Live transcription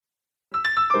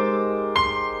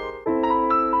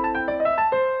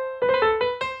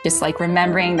just like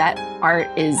remembering that art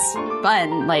is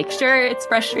fun. Like, sure, it's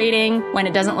frustrating when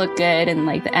it doesn't look good and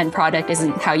like the end product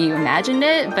isn't how you imagined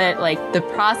it, but like the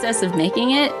process of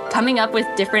making it, coming up with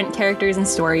different characters and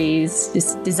stories,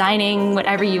 just designing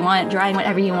whatever you want, drawing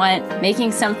whatever you want,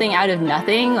 making something out of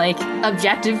nothing, like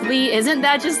objectively, isn't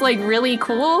that just like really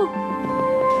cool?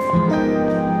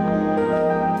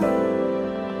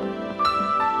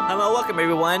 Hello, welcome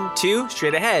everyone to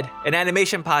Straight Ahead, an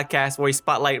animation podcast where we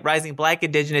spotlight rising Black,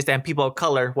 Indigenous, and people of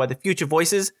color who are the future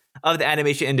voices of the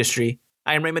animation industry.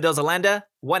 I am Raymond Zalanda,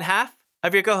 one half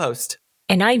of your co-host.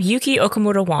 And I'm Yuki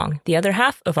Okamura Wong, the other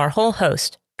half of our whole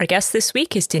host. Our guest this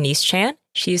week is Denise Chan.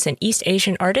 She is an East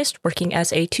Asian artist working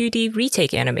as a 2D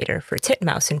retake animator for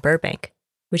Titmouse in Burbank.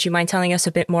 Would you mind telling us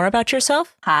a bit more about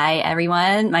yourself? Hi,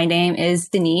 everyone. My name is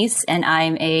Denise, and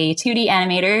I'm a 2D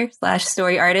animator /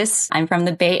 story artist. I'm from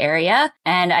the Bay Area,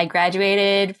 and I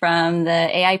graduated from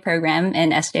the AI program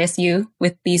in SJSU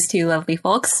with these two lovely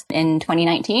folks in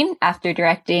 2019 after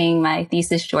directing my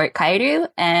thesis short, Kairu.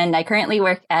 And I currently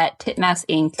work at Titmouse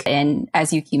Inc. in,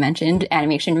 as Yuki mentioned,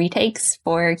 animation retakes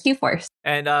for Q-Force.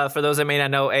 And for those that may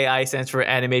not know, AI stands for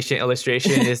animation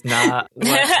illustration. Is not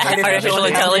Artificial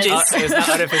intelligence. It's not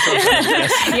artificial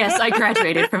intelligence. Yes, I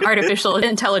graduated from Artificial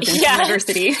Intelligence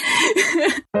University.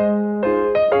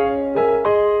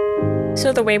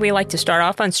 So the way we like to start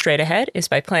off on Straight Ahead is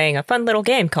by playing a fun little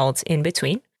game called In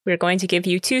Between. We're going to give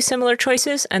you two similar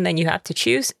choices, and then you have to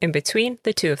choose in between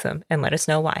the two of them and let us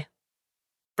know why.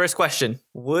 First question.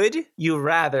 Would you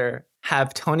rather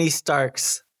have Tony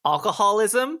Stark's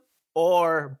alcoholism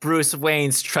or Bruce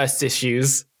Wayne's trust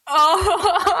issues?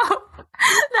 Oh,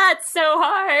 that's so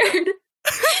hard.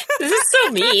 This is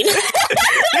so mean.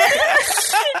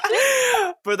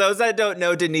 For those that don't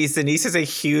know Denise is a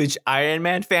huge Iron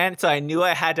Man fan, so I knew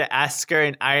I had to ask her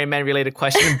an Iron Man related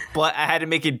question, but I had to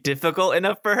make it difficult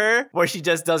enough for her where she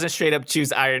just doesn't straight up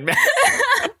choose Iron Man.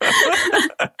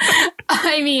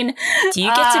 I mean, do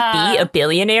you get to be a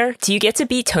billionaire? Do you get to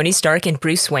be Tony Stark and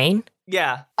Bruce Wayne?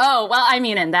 Yeah. Oh, well, I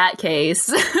mean, in that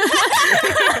case.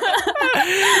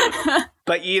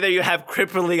 But either you have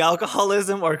crippling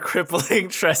alcoholism or crippling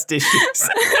trust issues.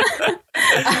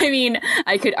 I mean,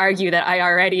 I could argue that I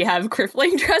already have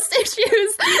crippling trust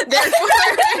issues. Therefore,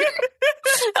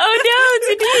 oh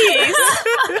no,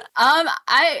 Denise.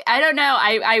 I don't know.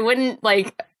 I wouldn't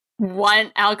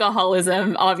want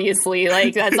alcoholism, obviously.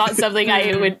 Like, that's not something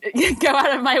I would go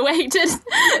out of my way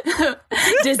to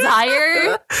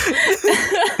desire.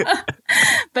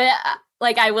 But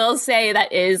I will say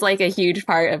that is a huge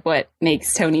part of what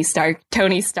makes Tony Stark.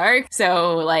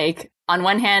 So on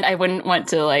one hand, I wouldn't want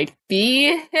to be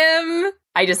him.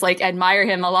 I just admire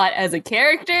him a lot as a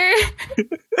character.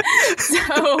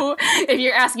 So if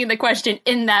you're asking the question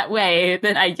in that way,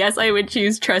 then I guess I would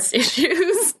choose trust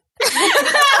issues.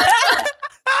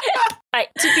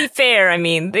 To be fair, I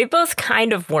mean, they both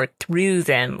kind of work through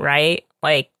them, right?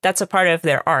 That's a part of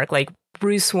their arc.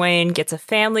 Bruce Wayne gets a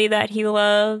family that he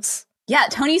loves. Yeah,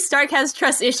 Tony Stark has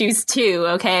trust issues too,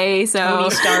 okay? So Tony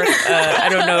Stark, I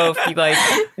don't know if he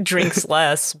drinks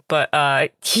less, but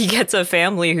he gets a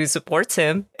family who supports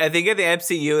him. I think in the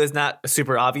MCU is not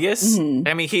super obvious. Mm-hmm.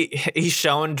 I mean, he's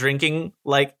shown drinking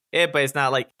it, but it's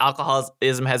not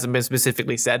alcoholism hasn't been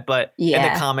specifically said, but in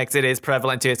the comics it is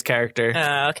prevalent to his character.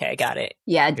 Okay, got it.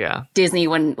 Yeah, Disney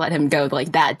wouldn't let him go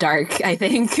that dark, I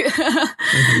think.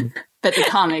 Mm-hmm. But the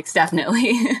comics, definitely.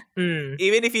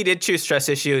 Even if you did choose trust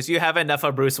issues, you have enough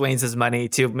of Bruce Wayne's money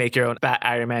to make your own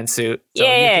Iron Man suit. So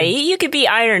you could be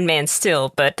Iron Man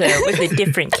still, but with a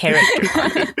different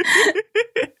character.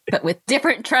 But with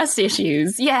different trust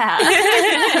issues, yeah.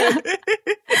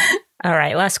 All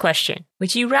right, last question.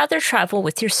 Would you rather travel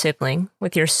with your sibling,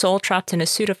 with your soul trapped in a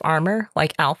suit of armor,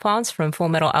 like Alphonse from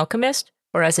Fullmetal Alchemist,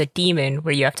 or as a demon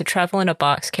where you have to travel in a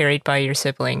box carried by your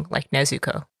sibling, like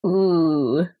Nezuko?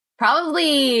 Ooh.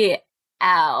 Probably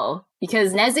Al,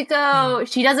 because Nezuko,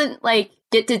 she doesn't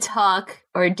get to talk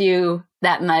or do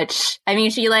that much. I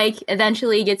mean, she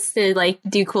eventually gets to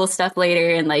do cool stuff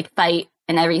later and fight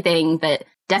and everything, but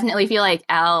definitely feel like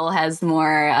Al has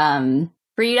more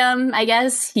freedom, I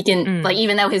guess. He can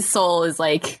even though his soul is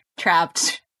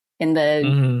trapped in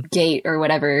the gate or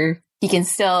whatever, he can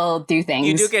still do things.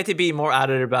 You do get to be more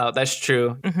out and about. That's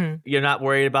true. Mm-hmm. You're not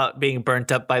worried about being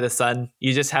burnt up by the sun.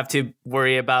 You just have to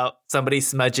worry about somebody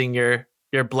smudging your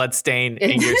blood stain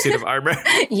in your suit of armor.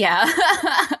 Yeah.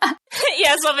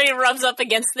 Yeah, somebody rubs up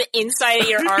against the inside of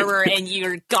your armor and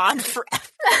you're gone forever.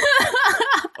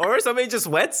 Or somebody just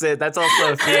wets it. That's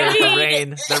also a fear. The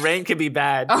rain. The rain can be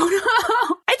bad. Oh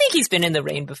no. I think he's been in the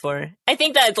rain before. I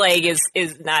think that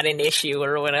is not an issue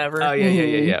or whatever. Oh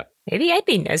yeah. Maybe I'd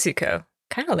be Nezuko.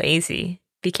 Kind of lazy.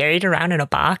 be carried around in a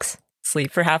box,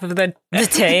 sleep for half of the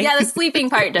day. Yeah, the sleeping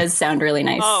part does sound really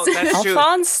nice. Oh, that's true.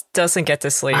 Alphonse doesn't get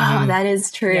to sleep. Oh, that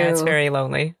is true. Yeah, it's very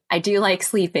lonely. I do like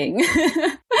sleeping.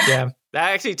 Yeah,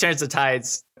 that actually turns the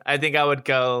tides. I think I would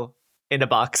go in a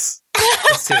box.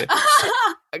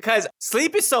 Because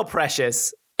sleep is so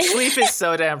precious. Sleep is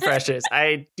so damn precious.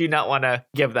 I do not want to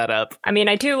give that up. I mean,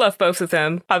 I do love both of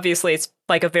them. Obviously, it's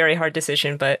like a very hard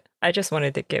decision, but I just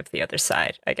wanted to give the other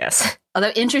side, I guess. Although,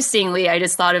 interestingly, I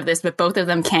just thought of this, but both of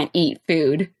them can't eat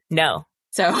food. No.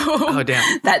 So, oh,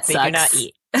 damn. That They sucks. do not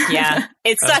eat. Yeah,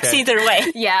 it sucks Okay. either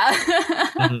way. Yeah.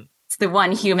 Mm-hmm. It's the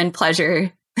one human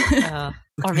pleasure.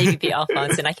 Or maybe be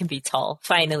Alphonse and I can be tall,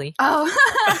 finally. Oh.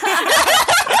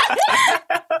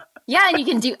 Yeah, and you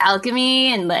can do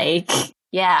alchemy and like,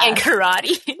 yeah. And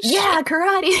karate. Yeah,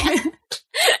 karate.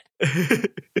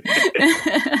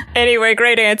 Anyway,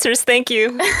 great answers. Thank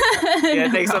you.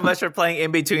 Yeah, thanks so much for playing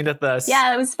In Between with us.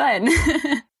 Yeah, it was fun.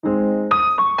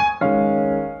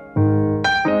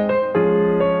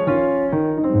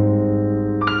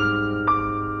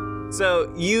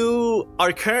 So you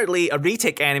are currently a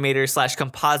retake animator /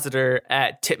 compositor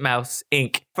at Titmouse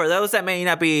Inc. For those that may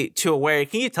not be too aware,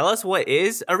 can you tell us what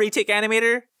is a retake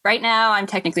animator? Right now, I'm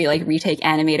technically like retake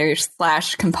animator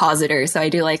 / compositor, so I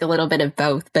do like a little bit of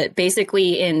both. But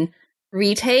basically, in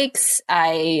retakes,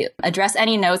 I address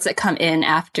any notes that come in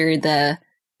after the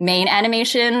main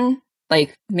animation.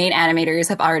 Like, main animators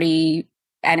have already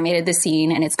animated the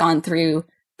scene, and it's gone through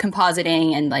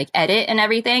compositing and like edit and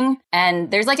everything.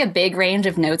 And there's like a big range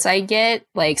of notes I get.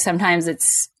 Like, sometimes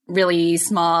it's really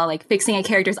small, like fixing a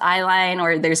character's eye line,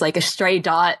 or there's like a stray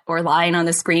dot or line on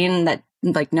the screen that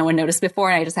like no one noticed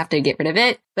before and I just have to get rid of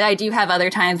it. But I do have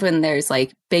other times when there's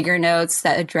like bigger notes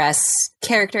that address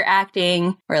character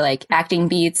acting or like acting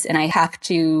beats, and I have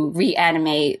to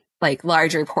reanimate like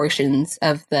larger portions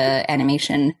of the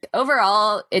animation.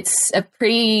 Overall, it's a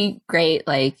pretty great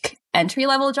like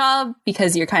entry-level job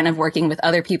because you're kind of working with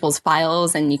other people's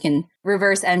files and you can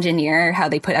reverse engineer how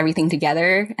they put everything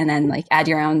together and then like add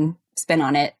your own spin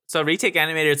on it. So retake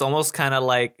animator is almost kind of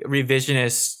like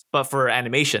revisionist, but for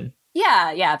animation.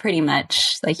 Yeah, pretty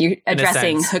much. Like you're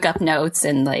addressing sense. hookup notes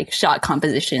and like shot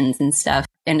compositions and stuff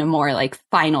in a more like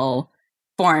final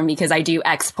form because I do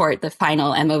export the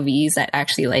final MOVs that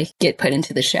actually like get put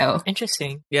into the show.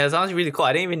 Interesting. Yeah, it sounds really cool.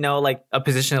 I didn't even know like a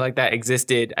position like that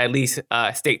existed, at least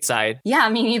stateside. Yeah,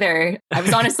 me neither. I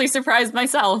was honestly surprised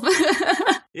myself.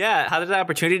 Yeah, how did that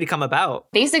opportunity come about?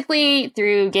 Basically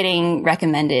through getting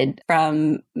recommended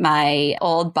from my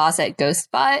old boss at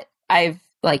GhostBot. I've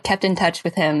like kept in touch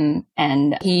with him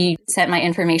and he sent my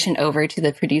information over to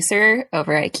the producer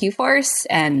over at Q-Force,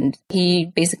 and he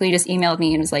basically just emailed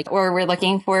me and was like, we're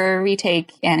looking for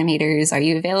retake animators. Are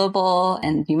you available?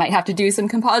 And you might have to do some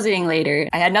compositing later.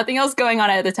 I had nothing else going on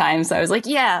at the time, so I was like,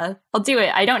 yeah, I'll do it.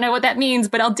 I don't know what that means,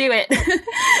 but I'll do it.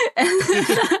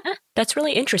 That's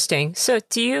really interesting. So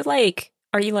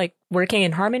are you like working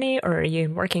in Harmony, or are you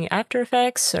working After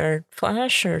Effects or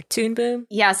Flash or Toon Boom?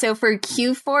 Yeah, so for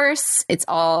Q-Force, it's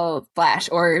all Flash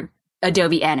or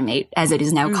Adobe Animate, as it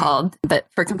is now called. But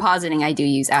for compositing, I do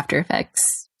use After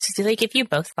Effects. So do they give you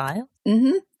both files?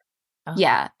 Mm-hmm. Oh.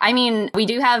 Yeah, I mean, we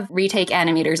do have retake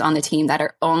animators on the team that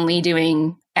are only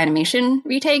doing animation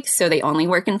retakes, so they only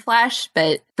work in Flash,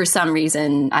 but for some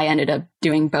reason, I ended up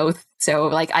doing both. So,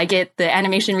 like, I get the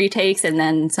animation retakes, and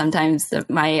then sometimes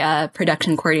my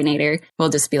production coordinator will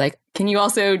just be like, can you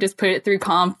also just put it through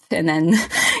comp? And then,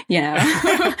 you know.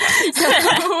 So,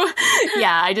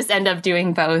 yeah, I just end up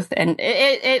doing both. And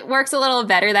it works a little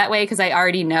better that way because I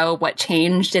already know what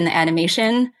changed in the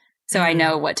animation. So I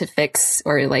know what to fix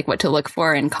or like what to look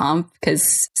for in comp,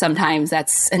 because sometimes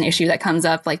that's an issue that comes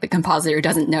up. Like the compositor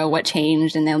doesn't know what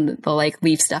changed and they'll like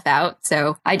leave stuff out.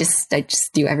 So I just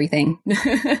do everything.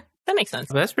 That makes sense.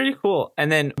 That's pretty cool. And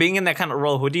then being in that kind of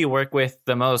role, who do you work with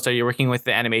the most? Are you working with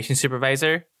the animation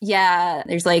supervisor? Yeah,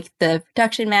 there's like the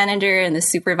production manager and the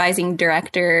supervising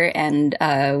director. And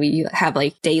we have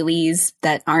like dailies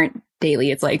that aren't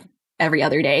daily. It's like every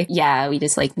other day. Yeah, we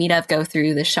just like meet up, go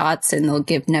through the shots, and they'll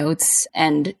give notes.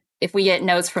 And if we get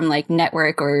notes from like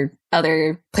network or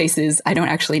other places, I don't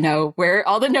actually know where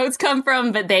all the notes come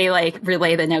from, but they like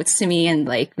relay the notes to me and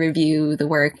like review the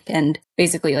work and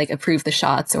basically like approve the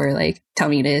shots or like tell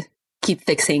me to keep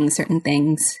fixing certain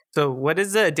things. So what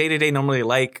is the day-to-day normally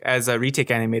like as a retake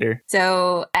animator?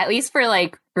 So at least for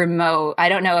like remote, I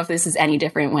don't know if this is any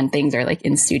different when things are like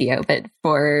in studio, but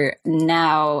for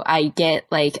now I get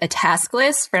like a task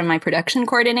list from my production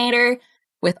coordinator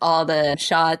with all the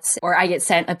shots, or I get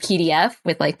sent a PDF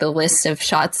with like the list of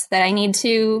shots that I need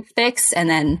to fix. And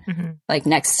then like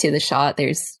next to the shot,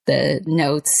 there's the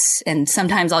notes. And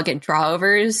sometimes I'll get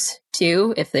drawovers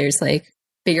too, if there's like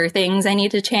bigger things I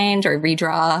need to change or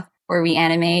redraw or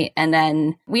reanimate. And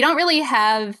then we don't really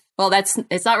have, well,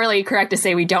 it's not really correct to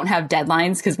say we don't have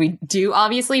deadlines, because we do,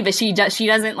 obviously, but she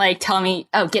doesn't like tell me,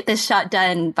 oh, get this shot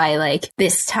done by like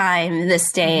this time,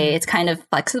 this day. It's kind of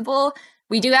flexible.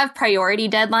 We do have priority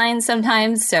deadlines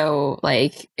sometimes. So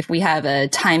like if we have a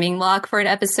timing lock for an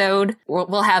episode,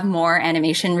 we'll have more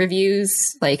animation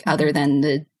reviews, like other than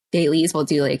the dailies. We'll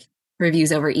do like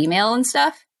reviews over email and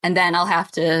stuff. And then I'll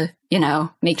have to,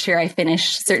 make sure I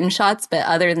finish certain shots. But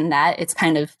other than that, it's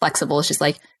kind of flexible. It's just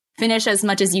like finish as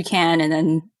much as you can. And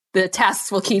then the tasks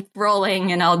will keep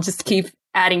rolling and I'll just keep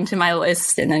adding to my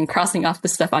list and then crossing off the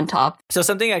stuff on top. So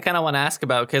something I kind of want to ask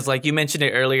about, because like you mentioned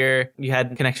it earlier, you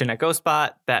had a connection at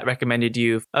GhostSpot that recommended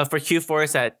you for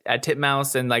Q-Force at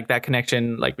Titmouse, and like that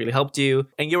connection like really helped you.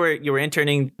 And you were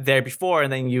interning there before,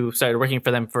 and then you started working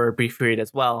for them for a brief period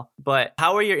as well. But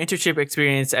how were your internship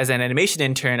experience as an animation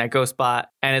intern at GhostSpot,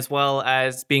 and as well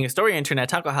as being a story intern at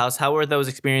Taco House? How were those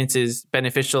experiences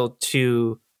beneficial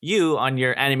to you on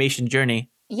your animation journey?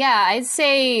 Yeah, I'd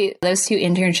say those two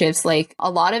internships, like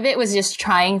a lot of it was just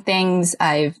trying things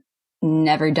I've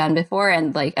never done before,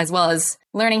 and like as well as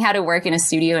learning how to work in a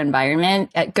studio environment.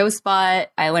 At GhostSpot,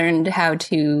 I learned how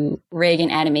to rig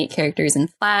and animate characters in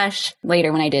Flash.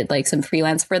 Later, when I did like some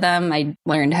freelance for them, I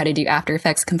learned how to do After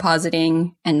Effects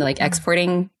compositing and like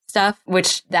exporting stuff,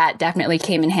 which that definitely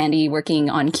came in handy working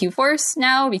on Q-Force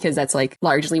now, because that's like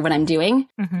largely what I'm doing.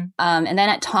 And then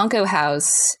at Tonko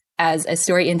House as a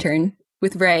story intern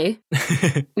with Ray,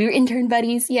 we were intern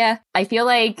buddies. Yeah. I feel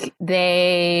like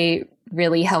they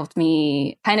really helped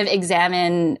me kind of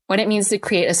examine what it means to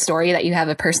create a story that you have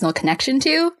a personal connection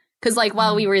to. Because like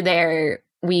while we were there,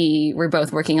 we were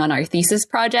both working on our thesis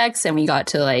projects and we got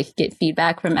to like get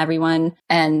feedback from everyone.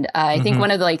 And I think one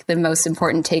of like the most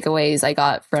important takeaways I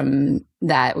got from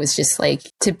that was just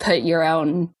like to put your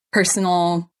own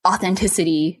personal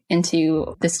authenticity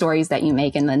into the stories that you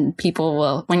make. And then people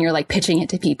will, when you're like pitching it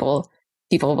to people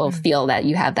will feel that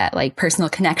you have that like personal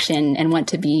connection and want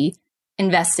to be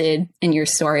invested in your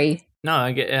story. No,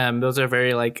 I get those are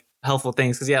very like helpful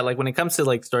things, because like when it comes to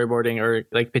like storyboarding or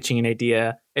like pitching an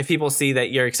idea, if people see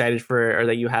that you're excited for it or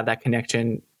that you have that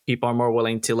connection, people are more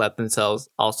willing to let themselves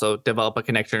also develop a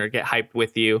connection or get hyped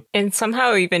with you. And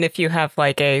somehow, even if you have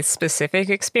like a specific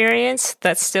experience,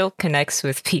 that still connects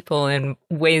with people in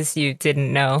ways you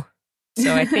didn't know.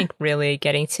 So I think really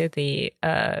getting to the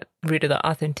root of the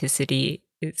authenticity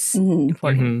is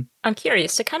important. I'm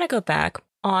curious to kind of go back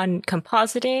on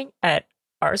compositing at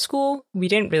our school. We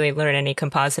didn't really learn any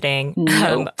compositing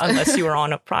unless you were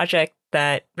on a project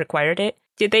that required it.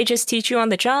 Did they just teach you on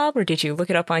the job, or did you look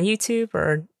it up on YouTube,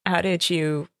 or how did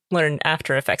you learn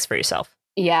After Effects for yourself?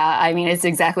 Yeah, I mean, it's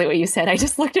exactly what you said. I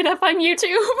just looked it up on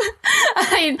YouTube.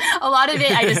 A lot of it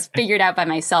I just figured out by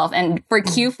myself. And for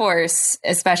Q-Force,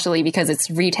 especially because it's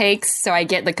retakes, so I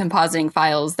get the compositing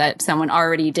files that someone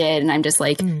already did, and I'm just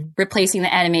like replacing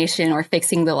the animation or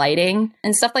fixing the lighting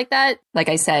and stuff like that. Like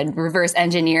I said, reverse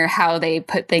engineer how they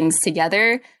put things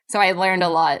together. So I learned a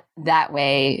lot that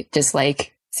way, just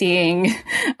like seeing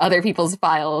other people's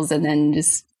files and then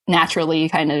just naturally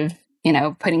kind of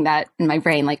putting that in my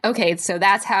brain, like, okay, so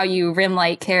that's how you rim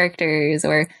light characters,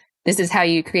 or this is how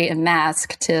you create a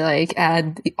mask to like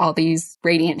add all these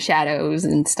radiant shadows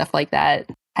and stuff like that.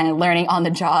 Kind of learning on the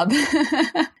job.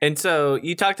 And so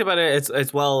you talked about it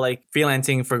as well, like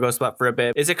freelancing for GhostSpot for a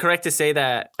bit. Is it correct to say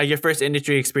that your first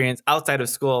industry experience outside of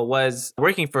school was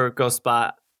working for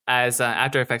GhostSpot as an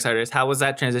After Effects artist? How was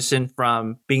that transition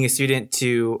from being a student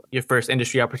to your first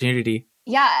industry opportunity?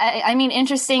 Yeah, I mean,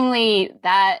 interestingly,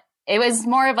 that it was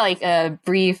more of like a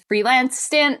brief freelance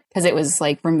stint because it was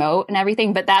like remote and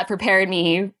everything, but that prepared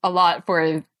me a lot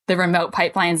for the remote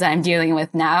pipelines that I'm dealing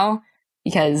with now,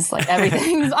 because like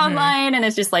everything's online and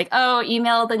it's just like, oh,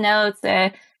 email the notes,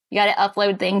 you got to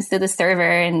upload things to the server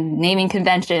and naming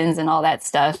conventions and all that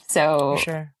stuff. So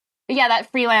sure. But yeah,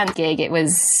 that freelance gig, it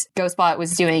was GhostSpot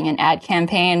was doing an ad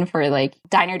campaign for like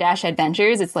Diner Dash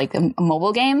Adventures. It's like a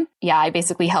mobile game. Yeah, I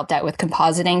basically helped out with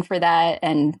compositing for that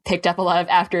and picked up a lot of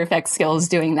After Effects skills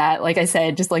doing that. Like I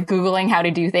said, just like Googling how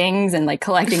to do things and like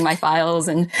collecting my files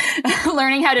and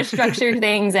learning how to structure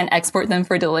things and export them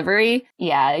for delivery.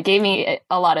 Yeah, it gave me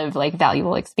a lot of like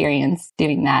valuable experience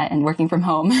doing that and working from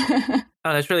home.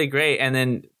 Oh, that's really great. And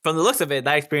then from the looks of it,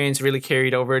 that experience really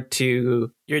carried over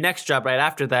to your next job right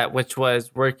after that, which was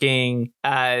working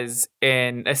as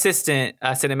an assistant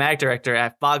cinematic director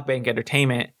at Fogbank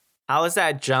Entertainment. How is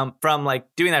that jump from like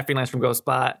doing that freelance from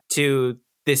GhostBot to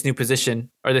this new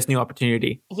position or this new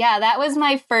opportunity? Yeah, that was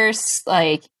my first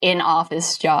like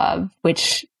in-office job,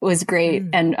 which was great.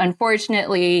 And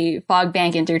unfortunately,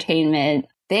 Fogbank Entertainment,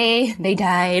 they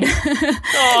died.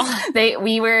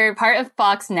 We were part of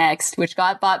Fox Next, which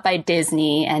got bought by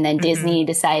Disney, and then Disney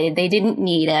decided they didn't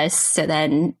need us. So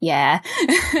then, yeah,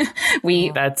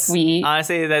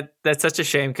 honestly that's such a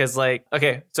shame because like,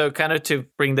 okay, so kind of to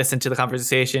bring this into the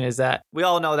conversation is that we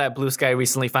all know that Blue Sky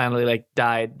recently finally like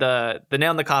died. The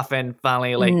nail in the coffin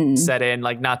finally like set in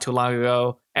like not too long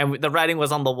ago. And the writing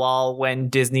was on the wall when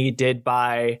Disney did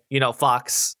buy,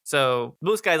 Fox. So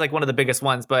Blue Sky is like one of the biggest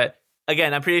ones, but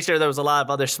again, I'm pretty sure there was a lot of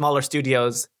other smaller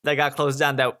studios that got closed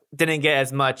down that didn't get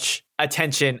as much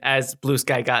attention as Blue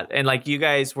Sky got. And like you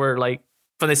guys were like,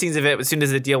 from the scenes of it, as soon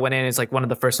as the deal went in, it's like one of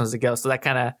the first ones to go. So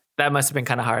that must have been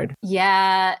kind of hard.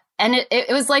 Yeah. And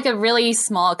it was like a really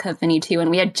small company too.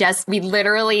 And we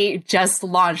literally just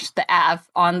launched the app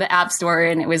on the App Store,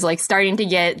 and it was like starting to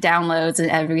get downloads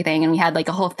and everything. And we had like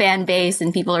a whole fan base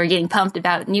and people were getting pumped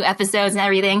about new episodes and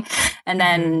everything. And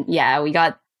then, we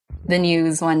got the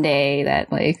news one day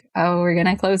that like, oh, we're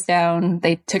gonna close down.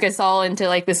 They took us all into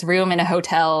like this room in a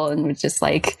hotel and was just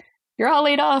like, you're all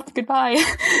laid off, goodbye.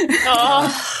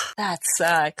 Oh, that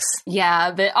sucks.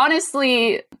 Yeah, but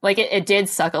honestly, like it did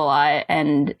suck a lot,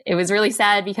 and it was really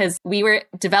sad because we were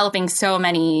developing so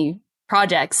many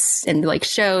projects and like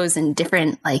shows and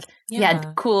different like we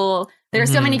had cool. There were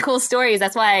so many cool stories.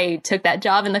 That's why I took that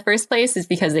job in the first place, is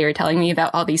because they were telling me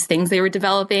about all these things they were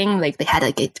developing. Like they had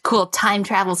like a cool time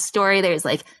travel story. There's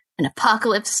like an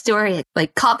apocalypse story,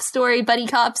 like cop story, buddy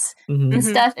cops and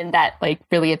stuff. And that like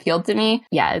really appealed to me.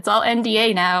 Yeah, it's all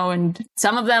NDA now. And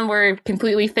some of them were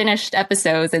completely finished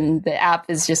episodes and the app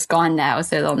is just gone now.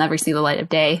 So they'll never see the light of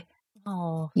day.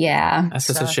 Oh, yeah. That's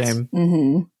such a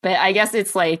shame. But I guess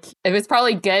it's like, it was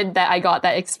probably good that I got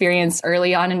that experience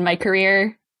early on in my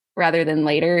career rather than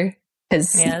later,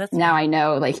 because now I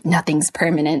know like nothing's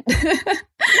permanent.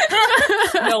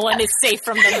 No one is safe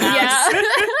from the mouse.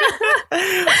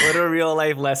 What a real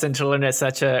life lesson to learn at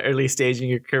such an early stage in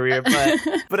your career.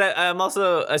 But I'm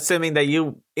also assuming that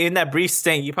you, in that brief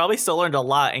stint, you probably still learned a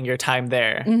lot in your time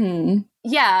there.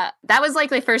 Yeah, that was like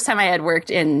the first time I had worked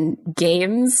in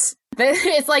games. But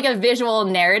it's like a visual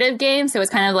narrative game, so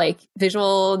it's kind of like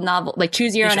visual novel, like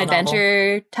choose your own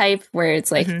adventure type, where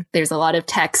it's like there's a lot of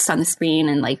text on the screen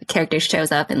and like the character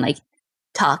shows up and like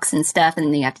talks and stuff,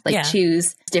 and you have to like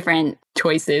choose different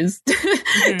choices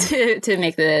to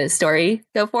make the story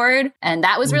go forward. And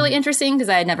that was really interesting because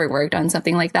I had never worked on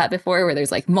something like that before, where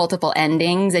there's like multiple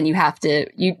endings and you have to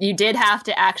you did have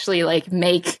to actually like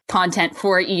make content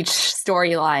for each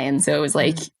storyline. So it was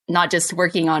like not just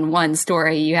working on one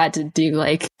story, you had to do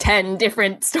like 10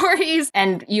 different stories.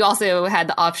 And you also had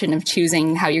the option of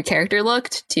choosing how your character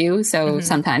looked too. So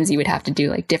sometimes you would have to do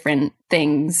like different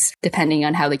things depending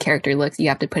on how the character looks. You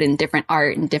have to put in different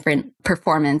art and different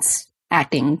performance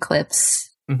acting clips.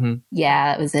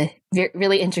 Yeah, it was a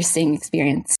really interesting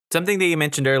experience. Something that you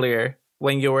mentioned earlier,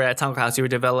 when you were at Tonko House, you were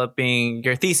developing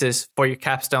your thesis for your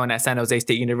capstone at San Jose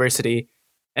State University.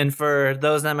 And for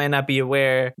those that might not be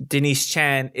aware, Denise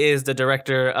Chan is the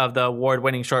director of the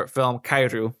award-winning short film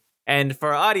Kaeru. And for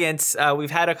our audience,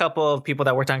 we've had a couple of people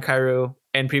that worked on Kaeru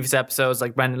in previous episodes,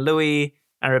 like Brandon Louis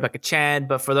and Rebecca Chan.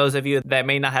 But for those of you that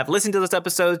may not have listened to those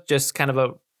episodes, just kind of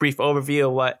a brief overview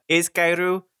of what is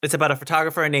Kaeru. It's about a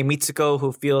photographer named Mitsuko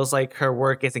who feels like her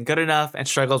work isn't good enough and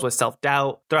struggles with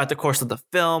self-doubt. Throughout the course of the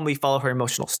film, we follow her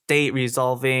emotional state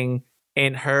resolving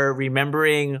and her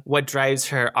remembering what drives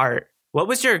her art. What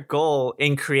was your goal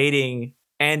in creating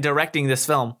and directing this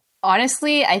film?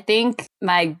 Honestly, I think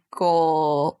my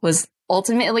goal was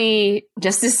ultimately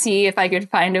just to see if I could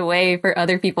find a way for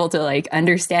other people to like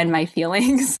understand my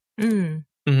feelings. I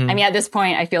mean, at this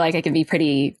point, I feel like I can be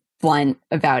pretty blunt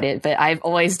about it, but I've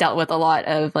always dealt with a lot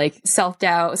of like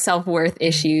self-doubt, self-worth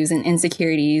issues and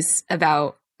insecurities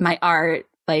about my art.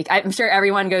 Like, I'm sure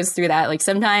everyone goes through that. Like,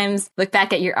 sometimes look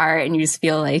back at your art and you just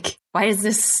feel like, why does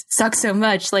this suck so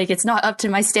much? Like, it's not up to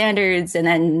my standards. And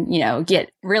then,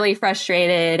 get really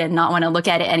frustrated and not want to look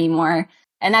at it anymore.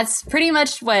 And that's pretty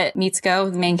much what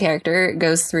Mitsuko, the main character,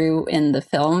 goes through in the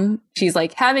film. She's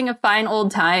like having a fine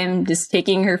old time, just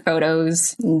taking her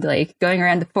photos and like going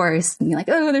around the forest and being like,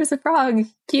 oh, there's a frog.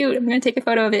 Cute. I'm going to take a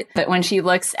photo of it. But when she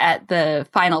looks at the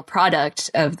final product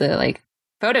of the like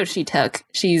photo she took,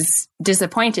 she's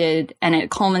disappointed, and it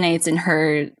culminates in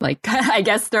her like I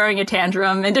guess throwing a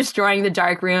tantrum and destroying the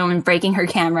dark room and breaking her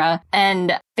camera.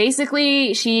 And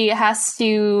basically she has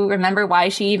to remember why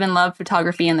she even loved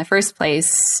photography in the first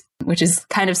place, which is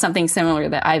kind of something similar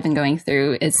that I've been going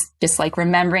through. It's just like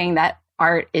remembering that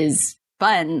art is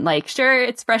fun. Like, sure,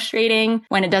 it's frustrating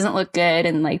when it doesn't look good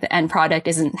and like the end product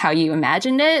isn't how you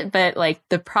imagined it, but like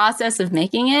the process of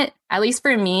making it, at least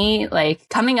for me, like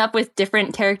coming up with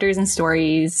different characters and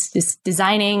stories, just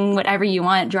designing whatever you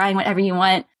want, drawing whatever you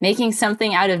want, making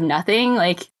something out of nothing,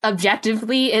 like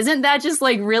objectively, isn't that just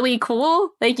like really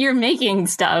cool? Like you're making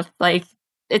stuff, like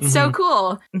it's so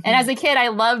cool. And as a kid, I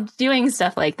loved doing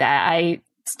stuff like that. I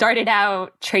started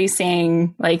out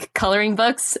tracing like coloring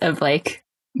books of like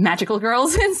magical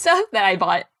girls and stuff that I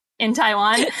bought in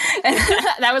Taiwan. And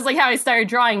that was like how I started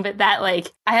drawing. But that like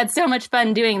I had so much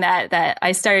fun doing that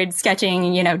I started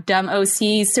sketching, you know, dumb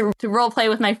OCs to role play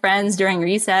with my friends during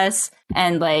recess.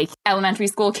 And like elementary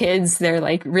school kids, they're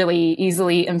like really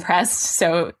easily impressed.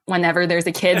 So whenever there's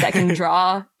a kid that can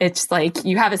draw, it's like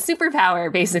you have a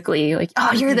superpower basically. Like,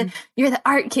 oh, you're the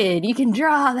art kid. You can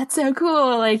draw. That's so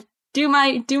cool. Like do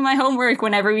my homework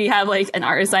whenever we have like an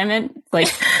art assignment. Like,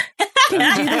 can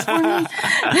you do this for me?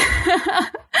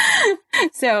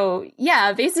 So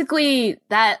yeah, basically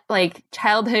that like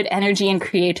childhood energy and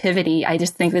creativity, I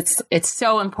just think it's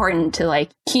so important to like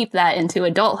keep that into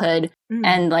adulthood.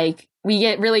 And like we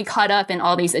get really caught up in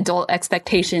all these adult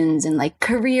expectations and like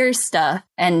career stuff,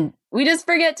 and we just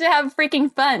forget to have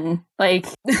freaking fun. Like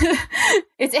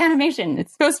it's animation.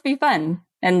 It's supposed to be fun.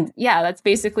 And yeah, that's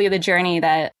basically the journey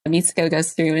that Mitsuko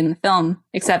goes through in the film,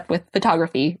 except with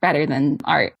photography rather than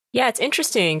art. Yeah, it's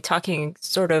interesting talking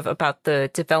sort of about the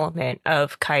development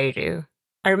of Kaeru.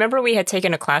 I remember we had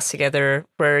taken a class together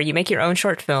where you make your own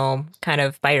short film kind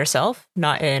of by yourself,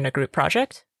 not in a group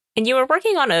project. And you were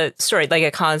working on a story, like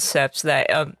a concept that,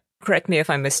 correct me if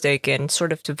I'm mistaken,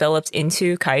 sort of developed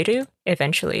into Kaeru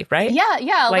eventually, right?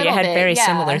 Yeah, like it had bit, very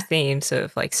similar themes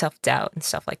of like self-doubt and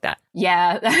stuff like that.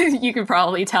 Yeah, you can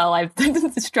probably tell I've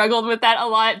struggled with that a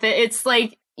lot, but it's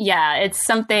like, yeah, it's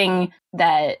something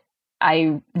that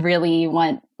I really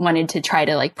wanted to try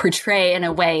to like portray in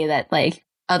a way that like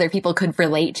other people could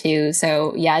relate to.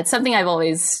 So yeah, it's something I've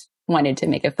always wanted to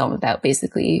make a film about,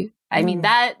 basically. I mean,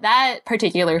 that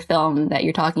particular film that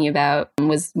you're talking about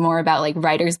was more about like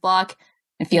writer's block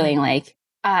and feeling like,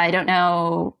 I don't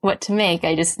know what to make.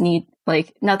 I just need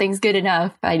like, nothing's good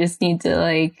enough. I just need to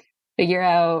like figure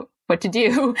out what to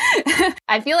do.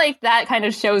 I feel like that kind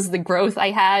of shows the growth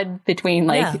I had between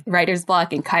like writer's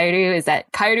block and Kaeru, is that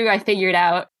Kaeru I figured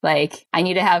out like I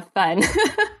need to have fun.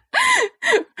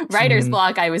 Writer's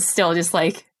block, I was still just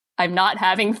like, I'm not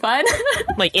having fun.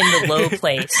 Like in the low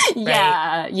place.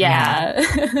 Right? Yeah.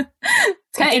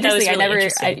 It's kind of interesting.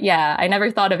 Really I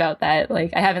never thought about that.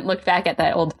 Like I haven't looked back at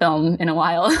that old film in a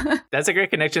while. That's a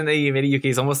great connection that you made, Yuki.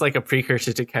 It's almost like a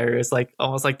precursor to Kaeru. It's like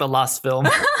almost like the lost film.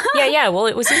 Yeah. Well,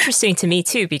 it was interesting to me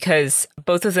too, because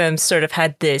both of them sort of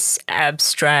had this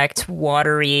abstract,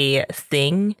 watery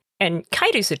thing. And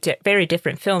Kaeru's a very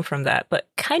different film from that, but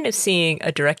kind of seeing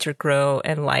a director grow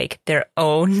and like their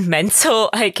own mental,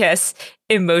 I guess,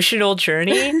 emotional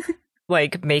journey,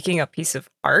 like making a piece of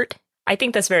art. I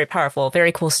think that's very powerful,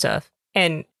 very cool stuff.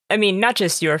 And I mean, not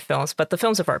just your films, but the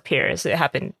films of our peers. It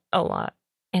happened a lot.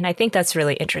 And I think that's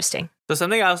really interesting. So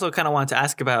something I also kind of want to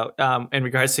ask about in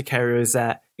regards to Kaeru is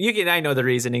that Yuki and I know the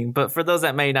reasoning, but for those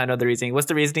that may not know the reasoning, what's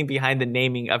the reasoning behind the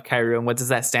naming of Kaeru and what does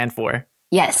that stand for?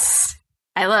 Yes.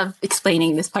 I love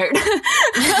explaining this part.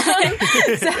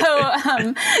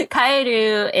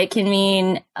 Kaeru, it can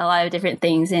mean a lot of different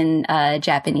things in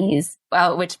Japanese,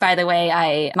 which, by the way,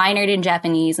 I minored in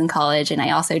Japanese in college, and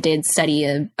I also did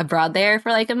study abroad there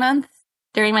for like a month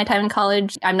during my time in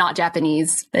college. I'm not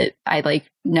Japanese, but I like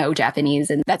know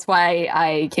Japanese, and that's why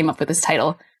I came up with this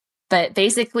title. But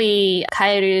basically,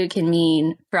 Kaeru can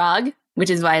mean frog, which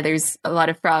is why there's a lot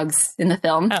of frogs in the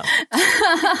film. Oh.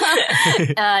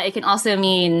 It can also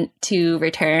mean to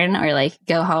return or like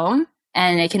go home.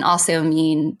 And it can also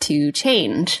mean to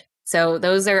change. So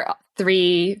those are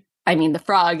three. I mean, the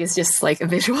frog is just like a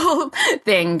visual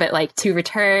thing, but like to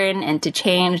return and to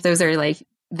change, those are like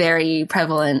very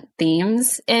prevalent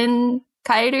themes in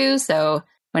Kaeru. So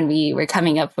when we were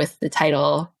coming up with the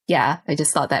title, yeah, I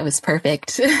just thought that was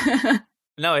perfect.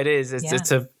 No, it is.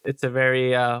 It's a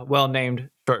very well-named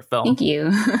short film. Thank you.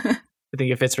 I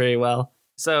think it fits very well.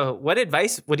 So what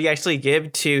advice would you actually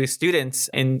give to students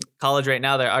in college right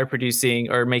now that are producing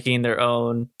or making their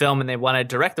own film and they want to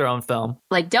direct their own film?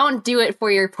 Like, don't do it for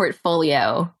your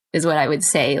portfolio is what I would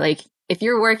say. Like, if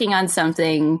you're working on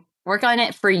something, work on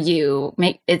it for you.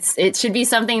 It should be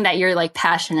something that you're like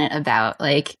passionate about.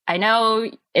 Like, I know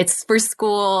it's for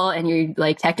school and you're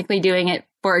like technically doing it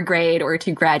for a grade or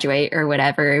to graduate or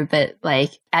whatever, but like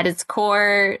at its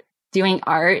core, doing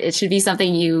art, it should be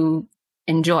something you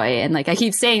enjoy. And like, I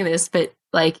keep saying this, but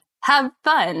like, have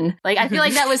fun. Like, I feel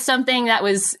like that was something that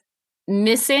was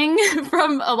missing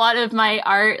from a lot of my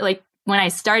art. Like, when I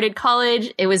started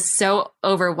college, it was so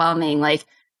overwhelming. Like,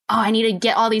 oh, I need to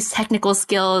get all these technical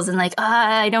skills, and like,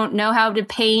 I don't know how to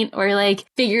paint or like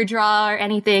figure draw or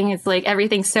anything. It's like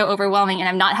everything's so overwhelming, and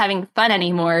I'm not having fun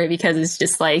anymore because it's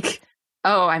just like,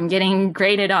 oh, I'm getting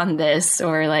graded on this,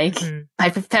 or like my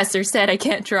professor said I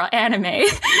can't draw anime.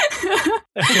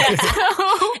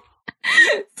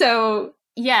 so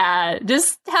yeah,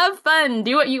 just have fun,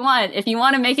 do what you want. If you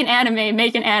want to make an anime,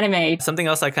 make an anime. Something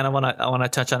else I kind of want to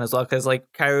touch on as well, because like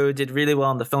Kaoru did really well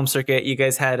on the film circuit. You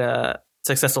guys had a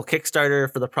successful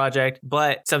Kickstarter for the project,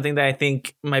 but something that I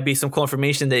think might be some cool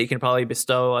information that you can probably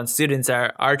bestow on students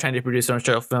that are trying to produce their own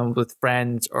short film with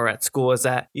friends or at school is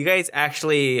that you guys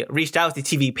actually reached out to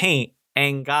TV Paint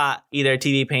and got either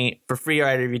TV Paint for free or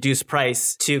at a reduced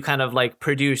price to kind of like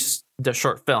produce the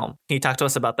short film. Can you talk to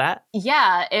us about that?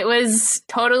 Yeah, it was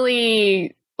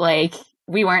totally like,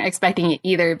 we weren't expecting it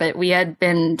either, but we had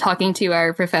been talking to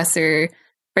our professor,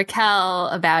 Raquel,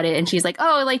 about it, and she's like,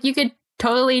 oh, like you could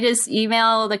totally just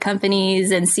email the companies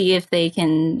and see if they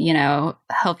can, you know,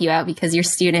 help you out because you're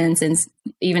students, and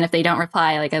even if they don't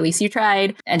reply, like at least you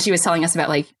tried. And she was telling us about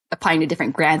like applying to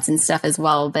different grants and stuff as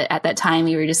well. But at that time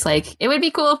we were just like, it would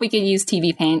be cool if we could use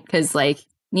TV Paint, because like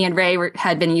me and Ray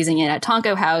had been using it at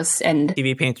Tonko House, and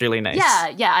TV Paint's really nice.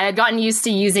 Yeah, I had gotten used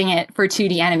to using it for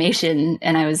 2D animation,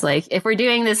 and I was like, if we're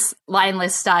doing this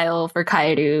lineless style for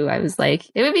Kaoru, I was like,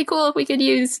 it would be cool if we could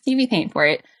use TV Paint for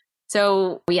it.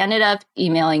 So we ended up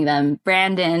emailing them.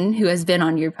 Brandon, who has been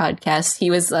on your podcast, he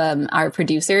was our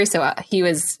producer. So he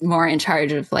was more in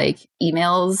charge of like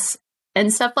emails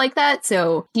and stuff like that.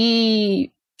 So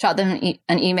he shot them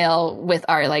an email with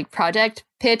our like project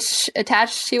pitch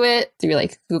attached to it through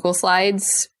like Google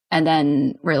Slides. And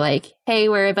then we're like, hey,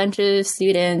 we're a bunch of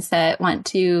students that want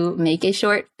to make a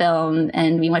short film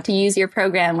and we want to use your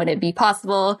program. Would it be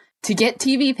possible to get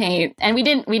TV Paint? And we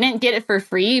didn't get it for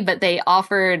free, but they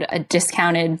offered a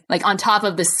discounted, like on top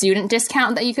of the student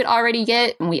discount that you could already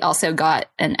get. And we also got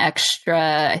an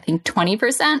extra, I think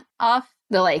 20% off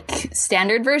the like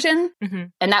standard version. Mm-hmm.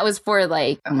 And that was for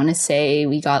like, I want to say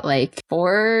we got like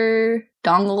 4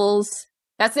 dongles.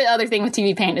 That's the other thing with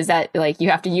TV Paint is that like you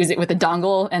have to use it with a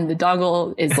dongle, and the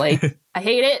dongle is like, I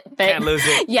hate it, but can't lose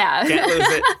it. Yeah. Can't lose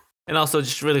it. And also,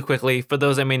 just really quickly, for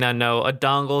those that may not know, a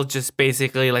dongle is just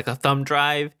basically like a thumb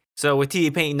drive. So with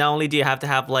TV Paint, not only do you have to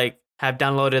have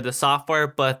downloaded the software,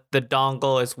 but the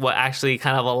dongle is what actually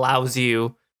kind of allows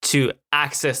you to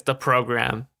access the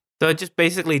program. So it just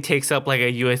basically takes up like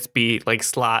a USB like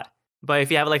slot. But if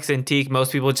you have like Cintiq,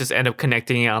 most people just end up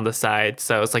connecting it on the side.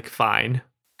 So it's like fine.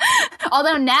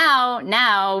 Although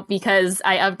now, because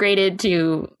I upgraded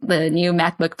to the new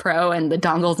MacBook Pro and the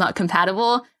dongle's not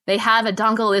compatible, they have a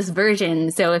dongle-less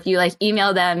version. So if you like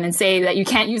email them and say that you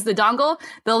can't use the dongle,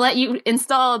 they'll let you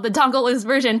install the dongle-less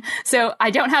version. So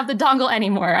I don't have the dongle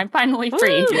anymore. I'm finally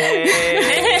free.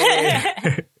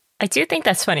 I do think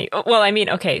that's funny. Well, I mean,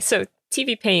 okay, so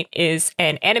TV Paint is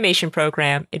an animation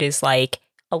program. It is like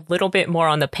a little bit more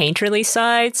on the Painterly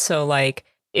side. So like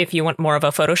if you want more of a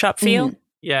Photoshop feel. Mm-hmm.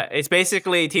 Yeah, it's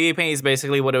basically, TV Paint is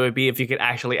basically what it would be if you could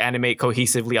actually animate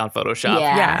cohesively on Photoshop.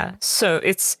 Yeah. So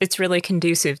it's really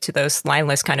conducive to those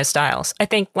lineless kind of styles. I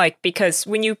think like, because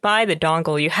when you buy the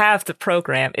dongle, you have the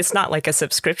program. It's not like a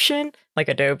subscription like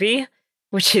Adobe,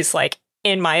 which is like,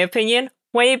 in my opinion,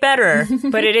 way better,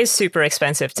 but it is super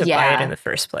expensive to buy it in the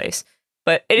first place.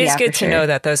 But it is good to know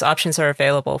that those options are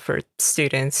available for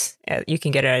students. You can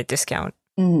get it at a discount.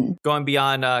 Mm. Going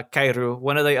beyond Kaoru,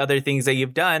 one of the other things that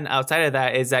you've done outside of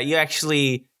that is that you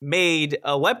actually made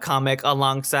a webcomic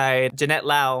alongside Jeanette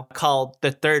Lau called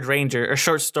The Third Ranger, a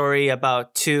short story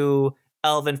about 2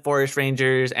 elven forest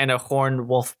rangers and a horned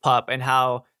wolf pup and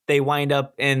how they wind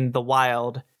up in the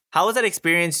wild. How was that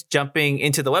experience jumping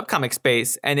into the webcomic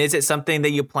space? And is it something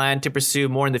that you plan to pursue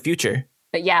more in the future?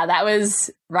 But yeah, that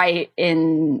was right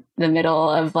in the middle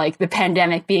of like the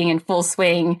pandemic being in full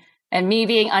swing. And me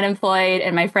being unemployed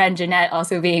and my friend Jeanette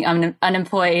also being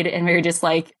unemployed. And we were just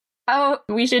like, oh,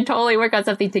 we should totally work on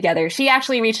something together. She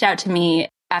actually reached out to me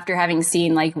after having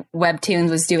seen like Webtoons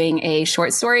was doing a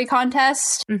short story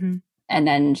contest. Mm-hmm. And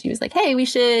then she was like, hey, we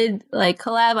should like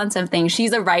collab on something.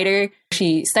 She's a writer.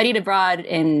 She studied abroad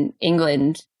in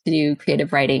England to do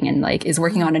creative writing and like is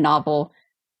working on a novel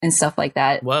and stuff like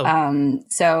that. Whoa.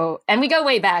 And we go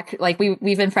way back. Like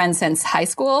we've been friends since high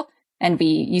school. And we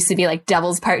used to be like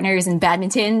doubles partners in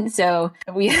badminton. So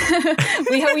we have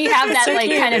that like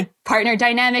kind of partner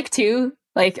dynamic too.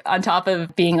 like on top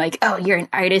of being like, oh, you're an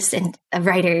artist and a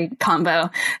writer combo.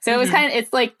 So it was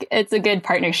it's a good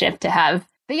partnership to have.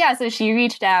 But yeah, so she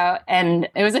reached out, and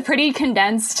it was a pretty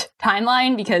condensed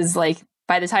timeline because like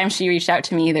by the time she reached out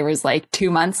to me, there was like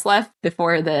 2 months left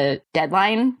before the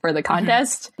deadline for the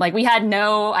contest. Like we had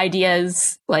no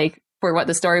ideas like for what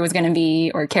the story was going to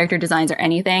be or character designs or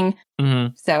anything.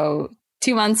 So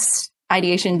 2 months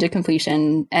ideation to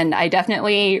completion. And I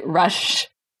definitely rushed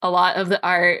a lot of the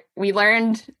art. We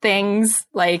learned things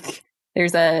like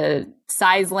there's a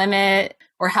size limit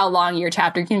or how long your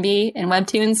chapter can be in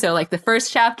Webtoon. So like the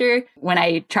first chapter, when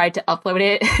I tried to upload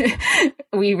it,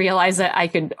 we realized that I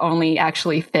could only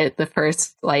actually fit the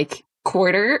first like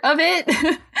quarter of it.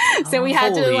 So we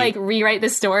had to like rewrite the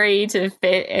story to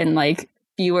fit in like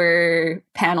fewer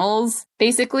panels,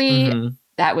 basically.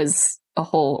 That was a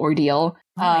whole ordeal.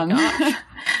 Oh my gosh.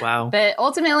 Wow. But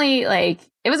ultimately, like,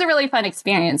 it was a really fun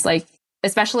experience. Like,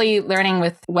 especially learning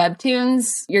with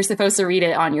Webtoons, you're supposed to read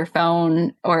it on your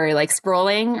phone or like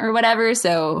scrolling or whatever.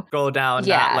 So scroll down,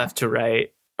 not left to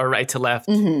right or right to left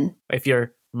if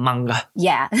you're manga.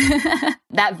 Yeah.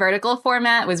 That vertical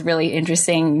format was really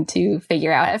interesting to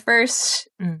figure out at first.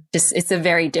 Just it's a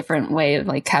very different way of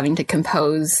like having to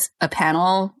compose a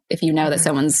panel if you know that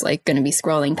someone's like going to be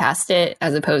scrolling past it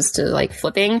as opposed to like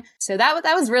flipping. So that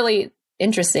was really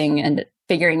interesting, and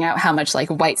figuring out how much like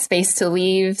white space to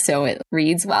leave so it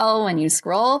reads well when you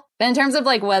scroll. But in terms of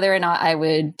like whether or not I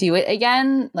would do it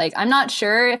again, like I'm not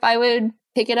sure if I would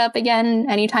pick it up again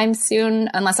anytime soon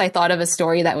unless I thought of a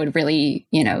story that would really,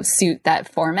 you know, suit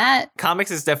that format.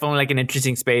 Comics is definitely like an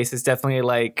interesting space. It's definitely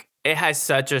like it has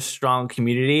such a strong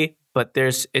community, but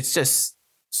it's just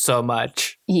so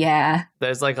much. Yeah.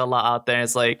 There's like a lot out there.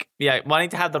 It's like, yeah, wanting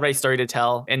to have the right story to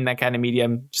tell in that kind of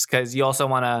medium, just because you also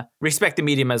want to respect the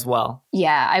medium as well.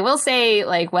 Yeah, I will say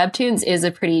like Webtoons is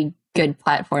a pretty good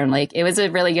platform. Like it was a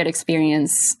really good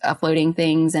experience uploading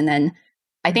things. And then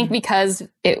I think because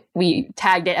we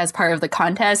tagged it as part of the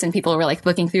contest and people were like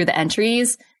looking through the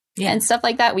entries and stuff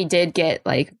like that, we did get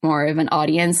like more of an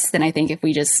audience than I think if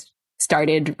we just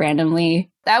started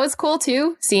randomly. That was cool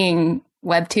too, seeing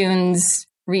Webtoons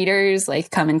readers like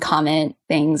come and comment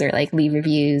things or like leave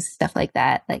reviews, stuff like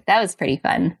that. Like that was pretty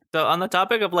fun. So on the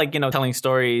topic of like, you know, telling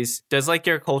stories, does like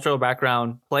your cultural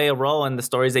background play a role in the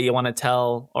stories that you want to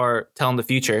tell or tell in the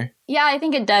future? Yeah, I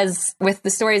think it does. With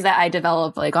the stories that I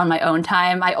develop like on my own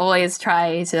time, I always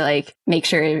try to like make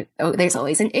sure there's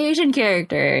always an Asian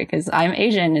character because I'm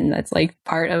Asian and that's like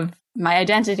part of my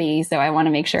identity. So I want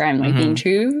to make sure I'm like being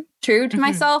true to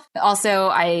myself. Also,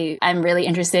 I'm really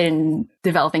interested in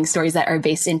developing stories that are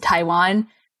based in Taiwan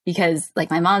because like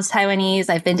my mom's Taiwanese.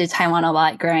 I've been to Taiwan a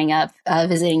lot growing up,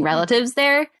 visiting relatives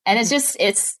there. And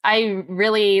I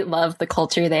really love the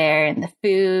culture there and the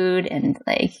food and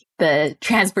like the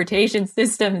transportation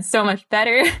system is so much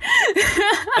better.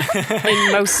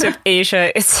 In most of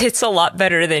Asia, it's a lot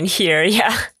better than here.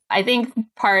 Yeah. I think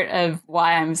part of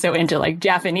why I'm so into like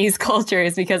Japanese culture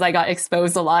is because I got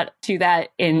exposed a lot to that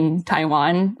in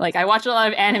Taiwan. Like I watch a lot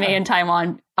of anime in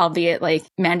Taiwan, albeit like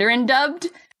Mandarin dubbed.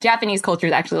 Japanese culture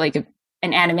is actually like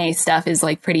an anime stuff is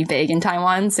like pretty big in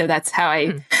Taiwan. So that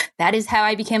is how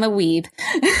I became a weeb.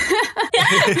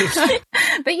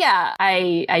 But yeah,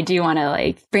 I do want to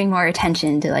like bring more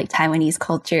attention to like Taiwanese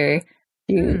culture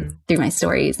through my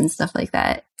stories and stuff like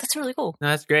that. That's really cool. No,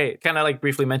 that's great. Kind of like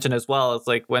briefly mentioned as well. It's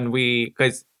like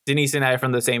because Denise and I are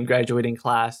from the same graduating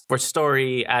class for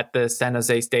story at the San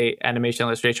Jose State Animation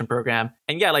Illustration Program.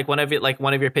 And yeah, like one of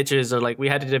your pitches or like we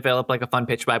had to develop like a fun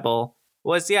pitch Bible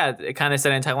was, it kind of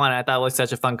set in Taiwan. I thought it was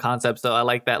such a fun concept. So I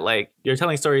like that, like, you're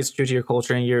telling stories true to your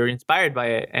culture and you're inspired by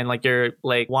it. And like, you're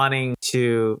like wanting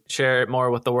to share it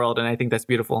more with the world. And I think that's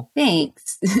beautiful.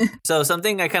 Thanks. So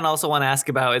something I kind of also want to ask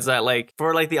about is that like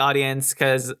for like the audience,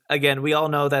 because again, we all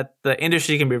know that the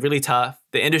industry can be really tough.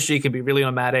 The industry can be really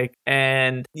nomadic.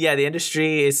 And yeah, the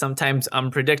industry is sometimes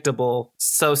unpredictable.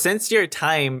 So since your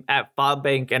time at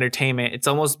FogBank Entertainment, it's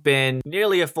almost been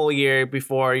nearly a full year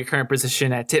before your current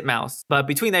position at Titmouse. But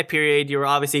between that period, you were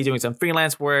obviously doing some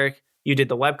freelance work. You did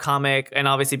the webcomic. And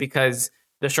obviously because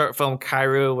the short film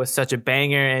Kairu was such a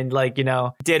banger and like, you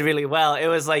know, did really well. It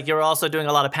was like you were also doing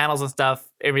a lot of panels and stuff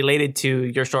related to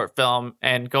your short film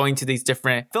and going to these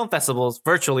different film festivals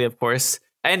virtually, of course.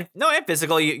 And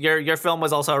physical. Your film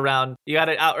was also around. You got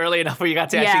it out early enough where you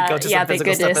got to actually go to some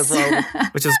physical stuff as well,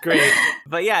 which is great.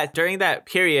 But yeah, during that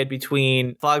period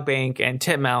between FogBank and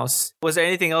Titmouse, was there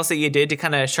anything else that you did to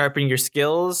kind of sharpen your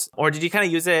skills, or did you kind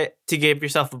of use it to give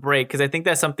yourself a break? Because I think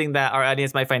that's something that our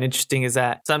audience might find interesting. Is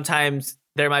that sometimes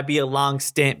there might be a long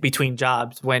stint between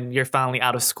jobs when you're finally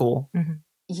out of school. Mm-hmm.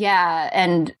 Yeah.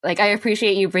 And like, I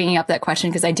appreciate you bringing up that question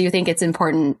because I do think it's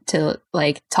important to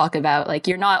like talk about like,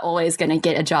 you're not always going to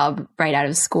get a job right out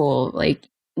of school. Like,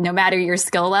 no matter your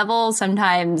skill level,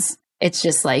 sometimes it's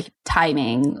just like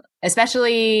timing,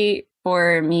 especially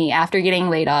for me after getting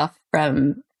laid off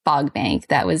from Fogbank.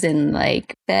 That was in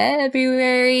like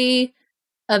February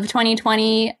of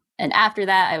 2020. And after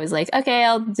that, I was like, okay,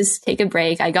 I'll just take a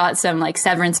break. I got some like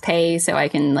severance pay so I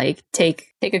can like take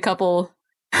a couple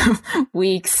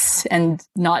weeks and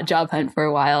not job hunt for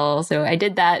a while. So I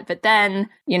did that. But then,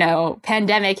 you know,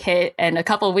 pandemic hit and a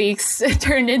couple weeks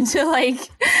turned into like,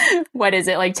 what is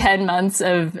it? Like 10 months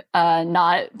of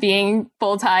not being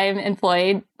full-time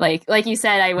employed. Like you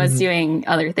said, I was doing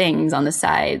other things on the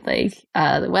side, like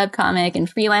the webcomic and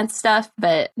freelance stuff.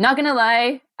 But not gonna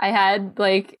lie, I had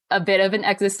like a bit of an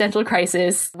existential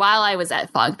crisis while I was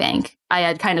at Fogbank. I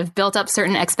had kind of built up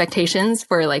certain expectations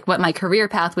for like what my career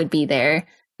path would be there.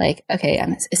 Like, okay,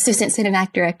 I'm an assistant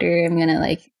cinematic director. I'm going to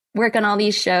like work on all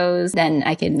these shows. Then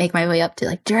I can make my way up to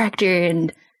like director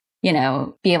and, you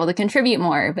know, be able to contribute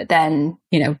more. But then,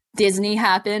 you know, Disney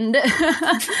happened,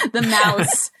 the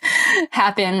mouse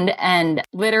happened. And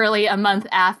literally a month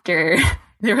after,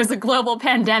 there was a global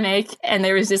pandemic and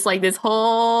there was just like this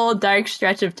whole dark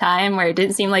stretch of time where it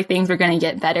didn't seem like things were going to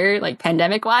get better, like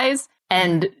pandemic wise.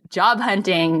 And job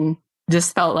hunting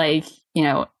just felt like, you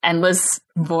know, endless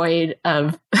void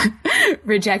of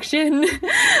rejection,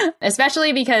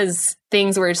 especially because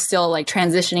things were still like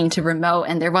transitioning to remote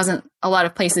and there wasn't a lot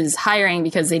of places hiring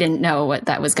because they didn't know what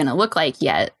that was going to look like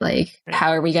yet. Like,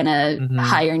 how are we going to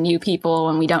hire new people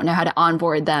when we don't know how to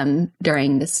onboard them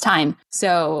during this time?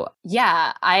 So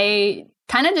yeah, I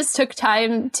kind of just took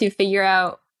time to figure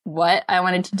out what I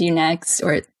wanted to do next,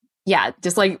 or yeah,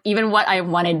 just like even what I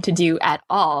wanted to do at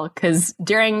all. Because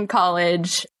during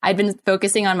college, I'd been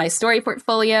focusing on my story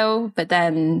portfolio, but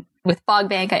then with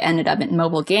Fogbank, I ended up in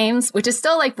mobile games, which is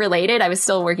still like related. I was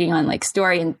still working on like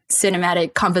story and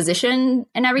cinematic composition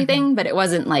and everything, but it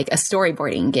wasn't like a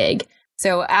storyboarding gig.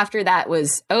 So after that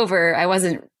was over, I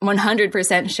wasn't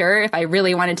 100% sure if I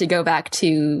really wanted to go back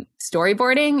to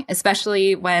storyboarding,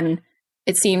 especially when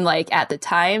it seemed like at the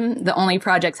time, the only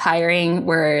projects hiring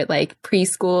were like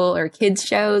preschool or kids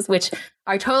shows, which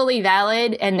are totally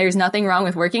valid. And there's nothing wrong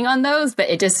with working on those.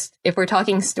 But it just, if we're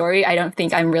talking story, I don't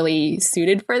think I'm really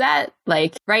suited for that.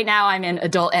 Like right now I'm in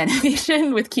adult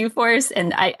animation with Q-Force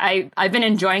and I've been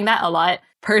enjoying that a lot.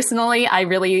 Personally, I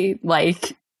really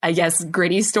like, I guess,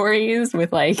 gritty stories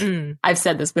with like, I've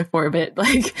said this before, but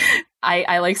like,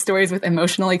 I like stories with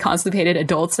emotionally constipated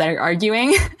adults that are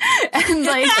arguing and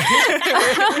like,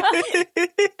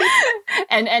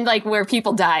 and like where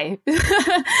people die.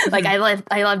 Like I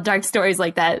love dark stories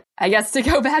like that. I guess to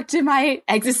go back to my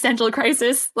existential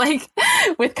crisis, like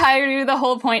with Kaoru, the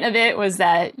whole point of it was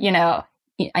that, you know,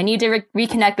 I need to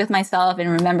reconnect with myself and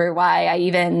remember why I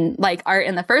even like art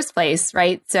in the first place,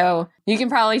 right? So you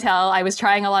can probably tell I was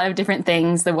trying a lot of different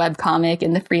things, the webcomic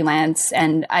and the freelance,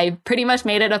 and I pretty much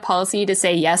made it a policy to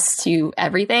say yes to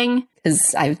everything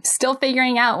because I'm still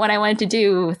figuring out what I wanted to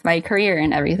do with my career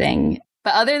and everything.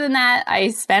 But other than that, I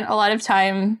spent a lot of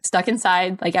time stuck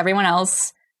inside like everyone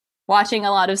else, watching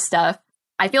a lot of stuff.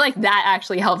 I feel like that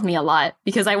actually helped me a lot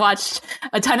because I watched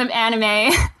a ton of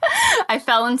anime. I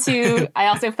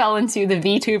also fell into the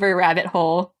VTuber rabbit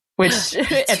hole, which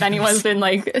if anyone's been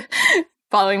like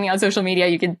following me on social media,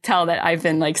 you can tell that I've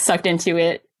been like sucked into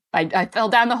it. I fell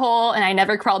down the hole and I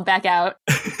never crawled back out.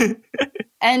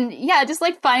 And yeah, just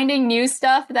like finding new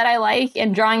stuff that I like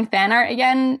and drawing fan art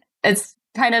again. It's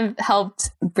kind of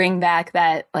helped bring back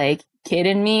that like kid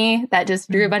in me that just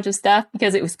drew a bunch of stuff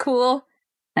because it was cool.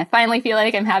 And I finally feel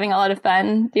like I'm having a lot of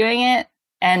fun doing it.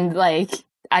 And like,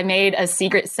 I made a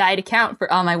secret side account for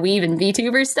all my Weeb and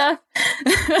VTuber stuff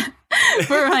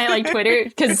for my like Twitter.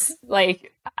 Cause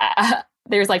like,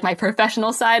 there's like my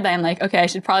professional side that I'm like, okay, I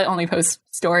should probably only post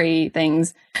story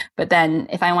things. But then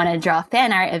if I want to draw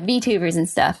fan art of VTubers and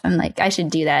stuff, I'm like, I should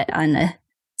do that on a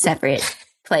separate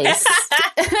place.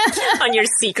 On your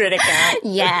secret account.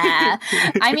 Yeah.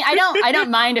 I mean, I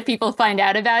don't mind if people find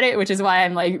out about it, which is why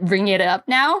I'm like bringing it up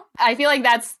now. I feel like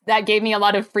that gave me a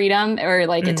lot of freedom, or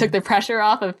like it took the pressure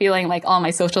off of feeling like all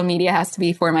my social media has to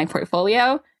be for my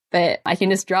portfolio. But I can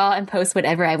just draw and post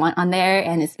whatever I want on there.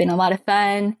 And it's been a lot of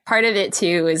fun. Part of it,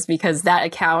 too, is because that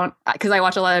account, because I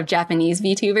watch a lot of Japanese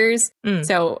VTubers.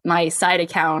 So my side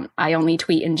account, I only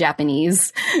tweet in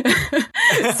Japanese.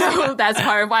 So that's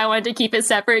part of why I wanted to keep it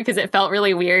separate, because it felt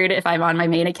really weird if I'm on my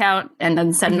main account and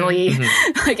then suddenly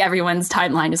like everyone's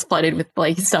timeline is flooded with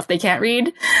like stuff they can't read.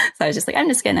 So I was just like, I'm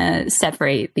just going to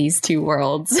separate these two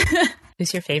worlds.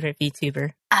 Who's your favorite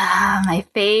VTuber? My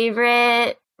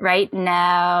favorite right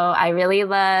now, I really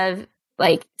love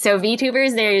so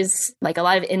VTubers, there's like a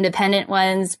lot of independent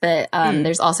ones, but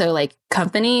there's also like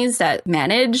companies that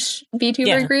manage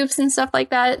VTuber groups and stuff like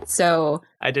that. So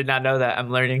I did not know that. I'm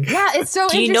learning. Yeah, it's so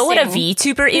Do you know what a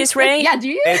VTuber is, Ray? Yeah, do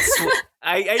you?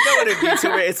 I know what a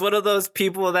VTuber is. It's one of those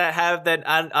people that have that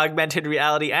augmented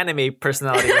reality anime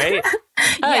personality, right?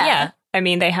 Yeah. I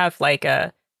mean, they have like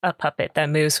a puppet that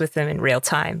moves with them in real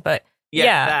time, but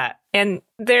that. And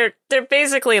they're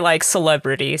basically like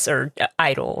celebrities or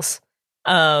idols.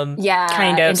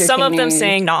 Kind of. Some of them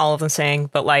sing, not all of them sing,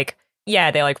 but like,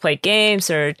 they like play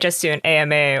games or just do an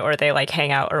AMA or they like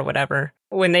hang out or whatever.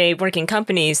 When they work in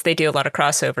companies, they do a lot of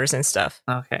crossovers and stuff.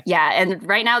 Okay. Yeah, and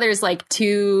right now there's like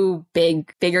two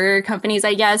bigger companies,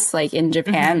 I guess, like in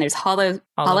Japan. There's Hololive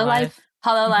and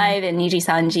Niji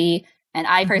Sanji. And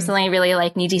I personally really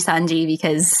like Niji Sanji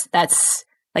because that's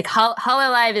like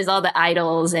Hololive is all the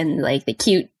idols and like the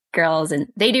cute girls, and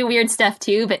they do weird stuff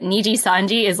too, but Niji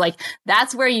Sanji is like,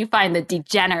 that's where you find the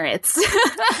degenerates.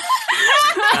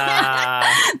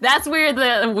 That's where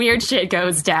the weird shit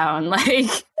goes down. Like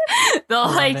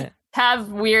they'll have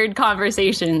weird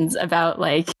conversations about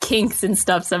like kinks and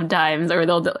stuff sometimes, or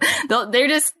they're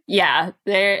just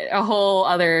they're a whole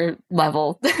other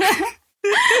level.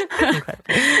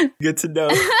 Good to know.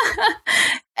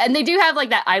 And they do have like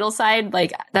that idol side.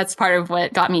 Like that's part of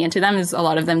what got me into them is a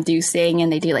lot of them do sing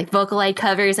and they do like Vocaloid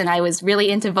covers. And I was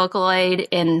really into Vocaloid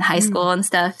in high school and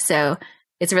stuff. So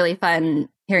it's really fun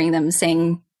hearing them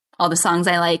sing all the songs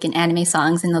I like and anime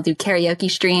songs, and they'll do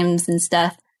karaoke streams and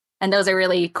stuff. And those are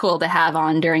really cool to have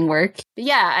on during work. But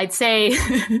yeah, I'd say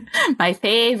my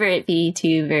favorite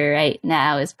VTuber right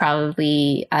now is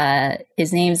probably,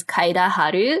 his name's Kaida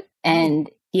Haru. And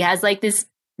he has like this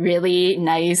really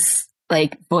nice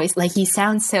like voice, like he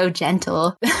sounds so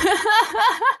gentle.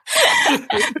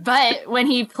 But when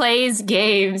he plays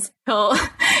games,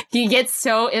 he gets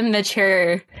so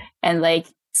immature and like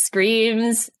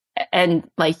screams and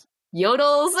like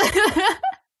yodels.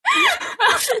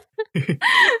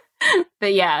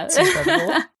 But yeah. It's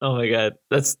incredible. Oh my god,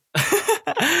 that's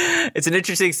it's an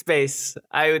interesting space.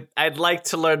 I'd like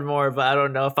to learn more, but I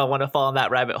don't know if I want to fall in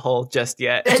that rabbit hole just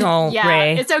yet. Don't,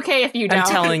 Ray. It's okay if you don't. I'm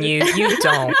telling you, you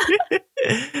don't.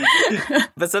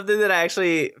 But something that I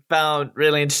actually found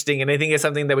really interesting, and I think is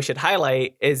something that we should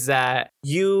highlight, is that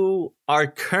you are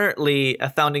currently a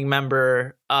founding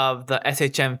member of the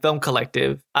SHM Film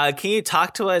Collective. Can you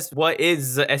talk to us? What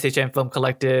is the SHM Film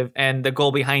Collective and the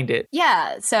goal behind it?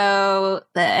 Yeah, so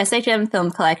the SHM Film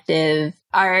Collective,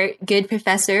 our good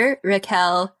professor,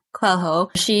 Raquel Coelho,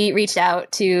 she reached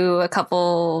out to a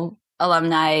couple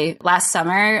alumni last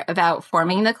summer about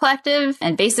forming the collective.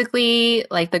 And basically,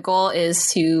 like the goal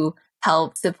is to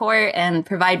help support and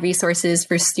provide resources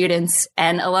for students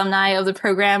and alumni of the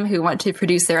program who want to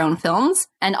produce their own films.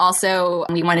 And also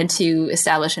we wanted to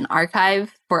establish an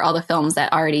archive for all the films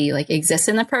that already like exist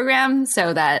in the program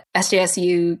so that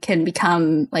SJSU can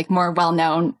become like more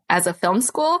well-known as a film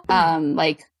school.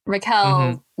 Like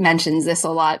Raquel mentions this a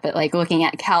lot, but like looking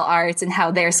at Cal Arts and how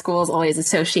their school is always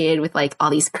associated with like all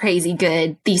these crazy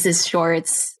good thesis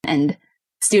shorts, and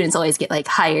students always get like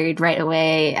hired right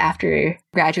away after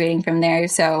graduating from there.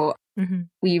 So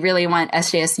we really want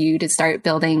SJSU to start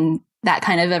building that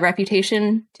kind of a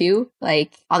reputation too,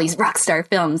 like all these rock star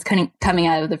films coming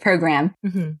out of the program.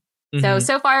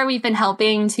 So far we've been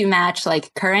helping to match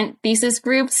like current thesis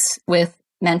groups with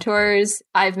mentors.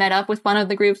 I've met up with one of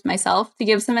the groups myself to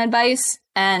give some advice.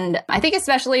 And I think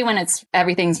especially when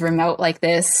everything's remote like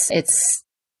this, it's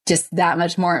just that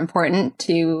much more important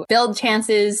to build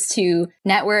chances to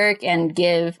network and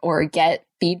give or get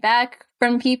feedback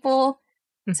from people.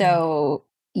 So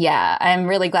yeah, I'm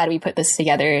really glad we put this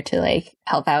together to like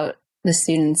help out the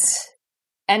students.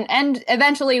 And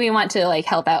eventually we want to like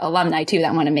help out alumni too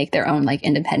that want to make their own like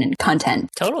independent content.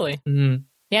 Totally.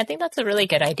 Yeah, I think that's a really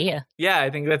good idea. Yeah, I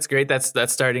think that's great. That's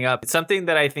starting up. Something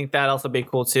that I think that also be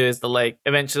cool too is the like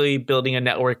eventually building a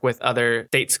network with other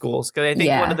state schools. Because I think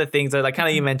one of the things that like kind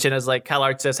of you mentioned is like Cal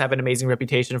Arts does have an amazing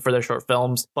reputation for their short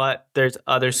films, but there's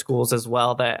other schools as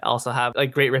well that also have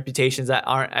like great reputations that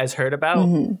aren't as heard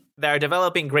about. That are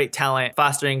developing great talent,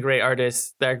 fostering great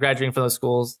artists that are graduating from those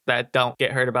schools that don't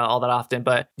get heard about all that often.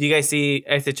 But do you guys see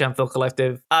SHM Film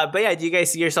Collective? But yeah, do you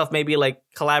guys see yourself maybe like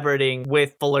collaborating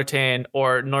with Fullerton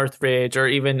or Northridge or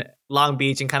even Long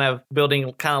Beach and kind of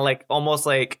building kind of like almost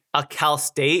like a Cal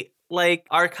State like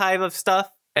archive of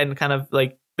stuff and kind of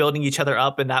like building each other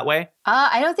up in that way?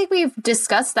 I don't think we've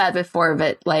discussed that before,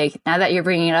 but like now that you're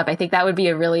bringing it up, I think that would be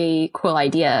a really cool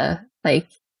idea. Like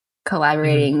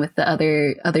collaborating with the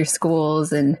other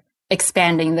schools and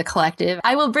expanding the collective.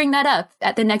 I will bring that up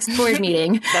at the next board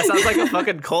meeting. That sounds like a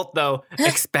fucking cult, though.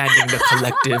 Expanding the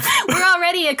collective. We're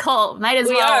already a cult. Might as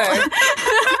well.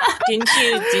 Didn't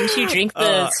you drink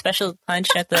the special punch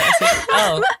at the?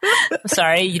 Oh,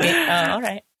 sorry, you didn't. Oh, all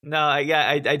right. No,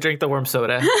 I drink the worm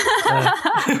soda.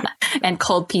 And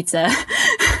cold pizza.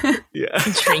 Yeah.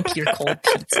 Drink your cold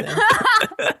pizza.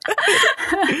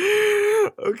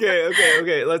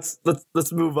 Okay.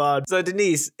 Let's move on. So,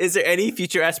 Denise, is there any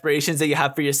future aspirations that you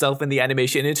have for yourself in the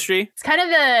animation industry? It's kind of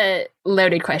a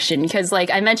loaded question because,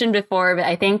 like I mentioned before, but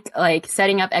I think like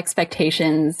setting up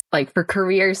expectations, like for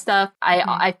career stuff,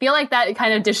 I feel like that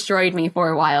kind of destroyed me for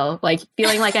a while. Like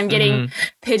feeling like I'm getting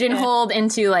pigeonholed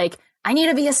into like, I need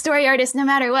to be a story artist no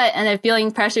matter what. And then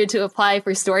feeling pressured to apply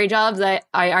for story jobs that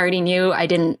I already knew I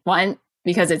didn't want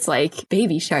because it's like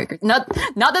Baby Shark. Not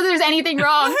that there's anything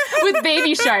wrong with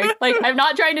Baby Shark. Like I'm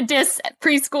not trying to diss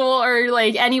preschool or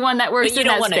like anyone that works in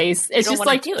that space. It's just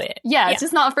like, do it. Yeah, it's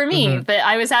just not for me. But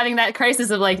I was having that crisis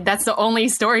of like, that's the only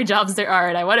story jobs there are.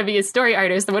 And I want to be a story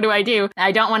artist. What do?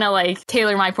 I don't want to like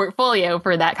tailor my portfolio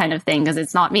for that kind of thing because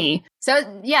it's not me.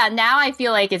 So yeah, now I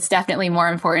feel like it's definitely more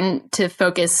important to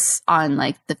focus on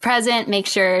like the present, make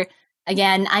sure,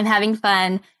 again, I'm having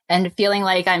fun and feeling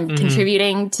like I'm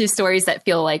contributing to stories that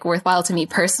feel like worthwhile to me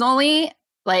personally.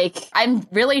 Like I'm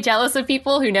really jealous of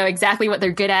people who know exactly what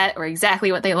they're good at or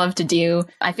exactly what they love to do.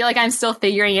 I feel like I'm still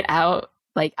figuring it out.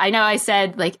 Like, I know I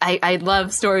said, like, I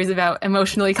love stories about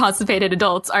emotionally constipated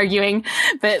adults arguing,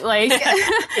 but like,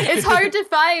 it's hard to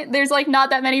find. There's like not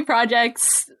that many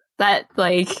projects that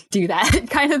like do that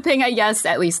kind of thing, I guess,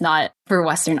 at least not for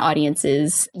Western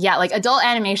audiences. Yeah, like adult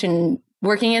animation,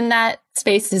 working in that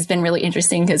space has been really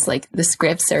interesting because like the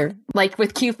scripts are like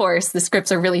with Q-Force, the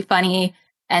scripts are really funny.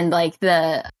 And like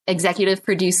the executive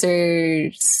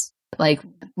producers, like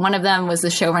one of them was the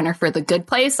showrunner for The Good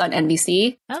Place on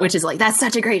NBC, which is like, that's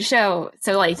such a great show.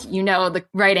 So like, you know, the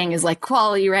writing is like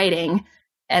quality writing.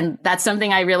 And that's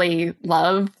something I really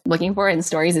love looking for in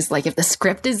stories is like, if the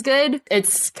script is good,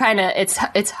 it's kind of,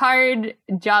 it's hard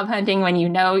job hunting when you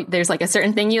know there's like a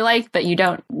certain thing you like, but you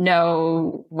don't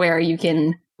know where you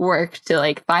can work to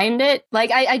like find it. Like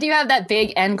I do have that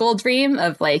big end goal dream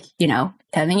of like, you know,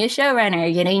 having a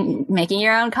showrunner, making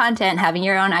your own content, having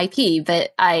your own IP.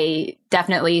 But I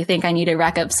definitely think I need to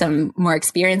rack up some more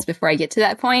experience before I get to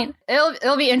that point.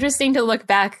 It'll be interesting to look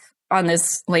back on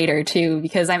this later too,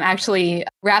 because I'm actually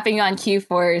wrapping on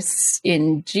Q-Force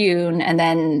in June and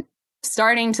then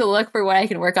starting to look for what I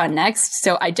can work on next.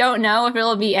 So I don't know if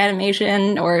it'll be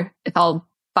animation or if I'll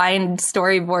find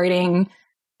storyboarding.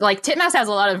 Like Titmouse has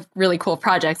a lot of really cool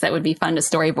projects that would be fun to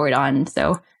storyboard on.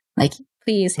 So like,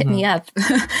 please hit me up.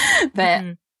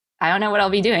 But I don't know what I'll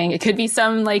be doing. It could be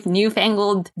some like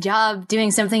newfangled job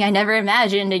doing something I never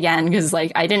imagined again. Because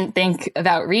like I didn't think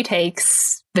about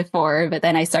retakes before, but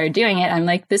then I started doing it. I'm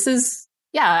like,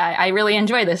 I really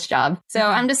enjoy this job. So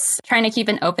I'm just trying to keep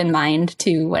an open mind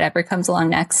to whatever comes along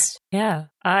next. Yeah.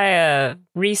 I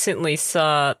recently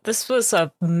saw, this was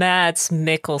a Mads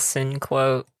Mikkelsen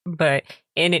quote, but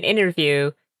in an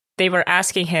interview, they were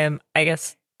asking him, I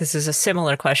guess this is a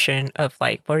similar question of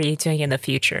like, what are you doing in the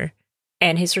future?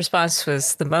 And his response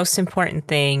was, the most important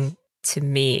thing to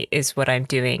me is what I'm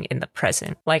doing in the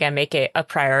present. Like I make it a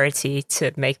priority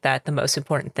to make that the most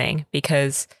important thing,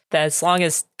 because as long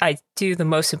as I do the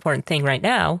most important thing right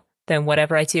now, then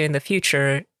whatever I do in the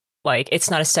future, like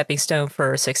it's not a stepping stone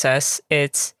for success.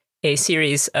 It's a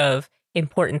series of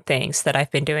important things that I've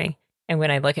been doing. And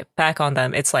when I look back on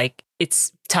them, it's like,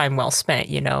 it's time well spent,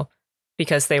 you know,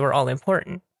 because they were all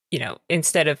important. You know,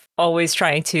 instead of always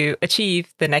trying to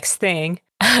achieve the next thing,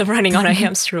 running on a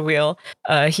hamster wheel,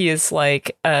 he is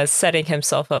like setting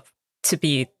himself up to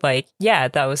be like, yeah,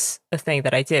 that was a thing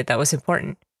that I did. That was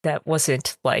important. That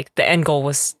wasn't like the end goal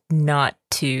was not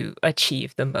to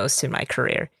achieve the most in my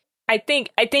career. I think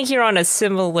you're on a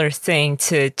similar thing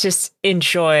to just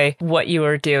enjoy what you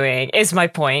are doing is my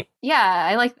point.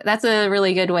 Yeah, that's a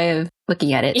really good way of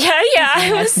looking at it. Yeah.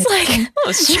 I was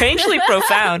like, strangely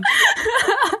profound.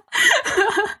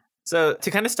 So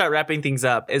to kind of start wrapping things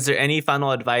up, is there any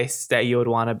final advice that you would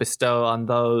want to bestow on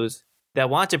those that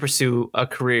want to pursue a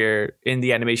career in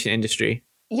the animation industry?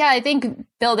 Yeah, I think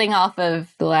building off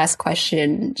of the last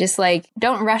question, just like,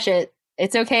 don't rush it.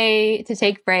 It's okay to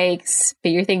take breaks,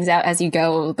 figure things out as you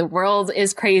go. The world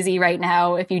is crazy right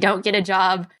now. If you don't get a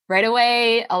job right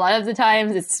away, a lot of the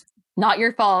times it's not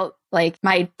your fault. Like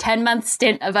my 10-month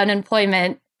stint of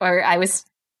unemployment, or I was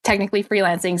technically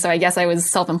freelancing, so I guess I was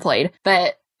self-employed.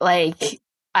 But like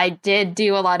I did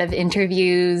do a lot of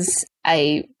interviews.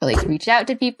 I like reached out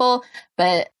to people,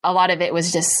 but a lot of it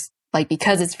was just like,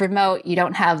 because it's remote, you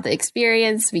don't have the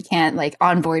experience. We can't like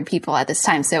onboard people at this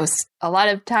time. So a lot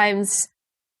of times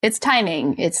it's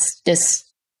timing. It's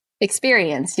just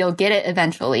experience. You'll get it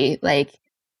eventually. Like,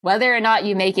 whether or not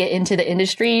you make it into the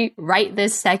industry right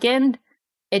this second,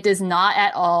 it does not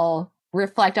at all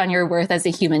reflect on your worth as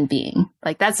a human being.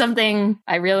 Like, that's something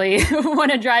I really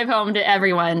want to drive home to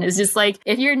everyone, is just like,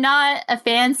 if you're not a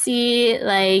fancy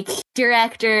like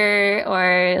director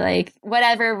or like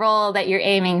whatever role that you're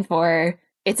aiming for,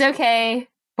 it's okay.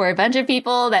 For a bunch of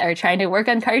people that are trying to work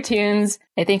on cartoons,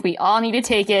 I think we all need to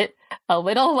take it a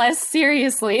little less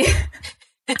seriously.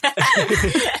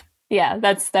 Yeah,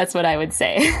 that's what I would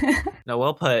say. No,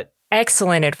 well put.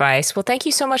 Excellent advice. Well, thank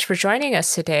you so much for joining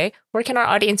us today. Where can our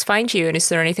audience find you? And is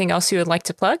there anything else you would like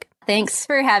to plug? Thanks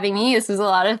for having me. This was a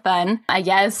lot of fun. I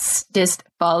guess just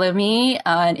follow me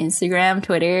on Instagram,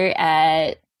 Twitter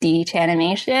at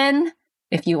DChanimation.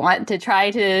 If you want to try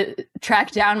to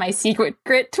track down my secret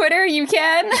Twitter, you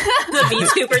can. The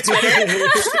VTuber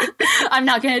Twitter. I'm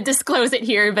not going to disclose it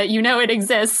here, but you know it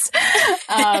exists.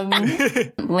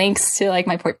 Links to like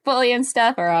my portfolio and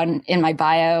stuff are in my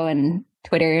bio and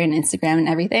Twitter and Instagram and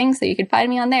everything, so you can find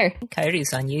me on there.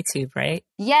 Kairu's on YouTube, right?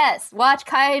 Yes, watch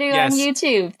Kairu on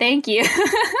YouTube. Thank you.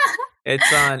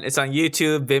 It's on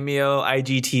YouTube, Vimeo,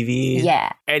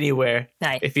 IGTV, anywhere.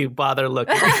 Nice. If you bother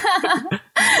looking.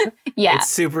 Yeah, it's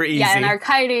super easy. Yeah, and our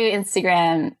Kairu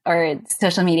Instagram or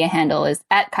social media handle is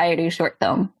at Kairu Short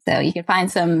Film, so you can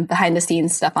find some behind the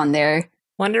scenes stuff on there.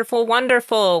 Wonderful,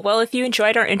 wonderful. Well, if you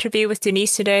enjoyed our interview with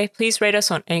Denise today, please rate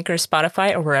us on Anchor,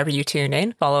 Spotify, or wherever you tune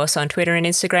in. Follow us on Twitter and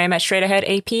Instagram at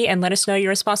StraightAheadAP and let us know your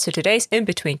response to today's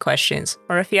in-between questions.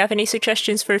 Or if you have any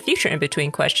suggestions for future in-between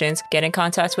questions, get in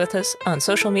contact with us on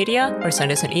social media or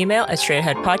send us an email at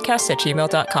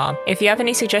straightaheadpodcast@gmail.com. If you have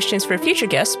any suggestions for future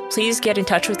guests, please get in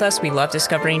touch with us. We love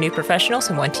discovering new professionals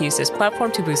and want to use this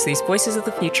platform to boost these voices of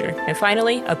the future. And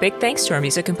finally, a big thanks to our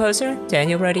music composer,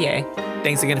 Daniel Rodier.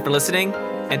 Thanks again for listening.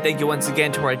 And thank you once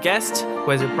again to our guest, who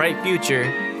has a bright future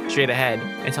straight ahead.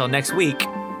 Until next week,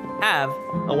 have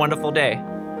a wonderful day.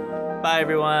 Bye,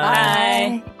 everyone.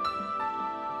 Bye.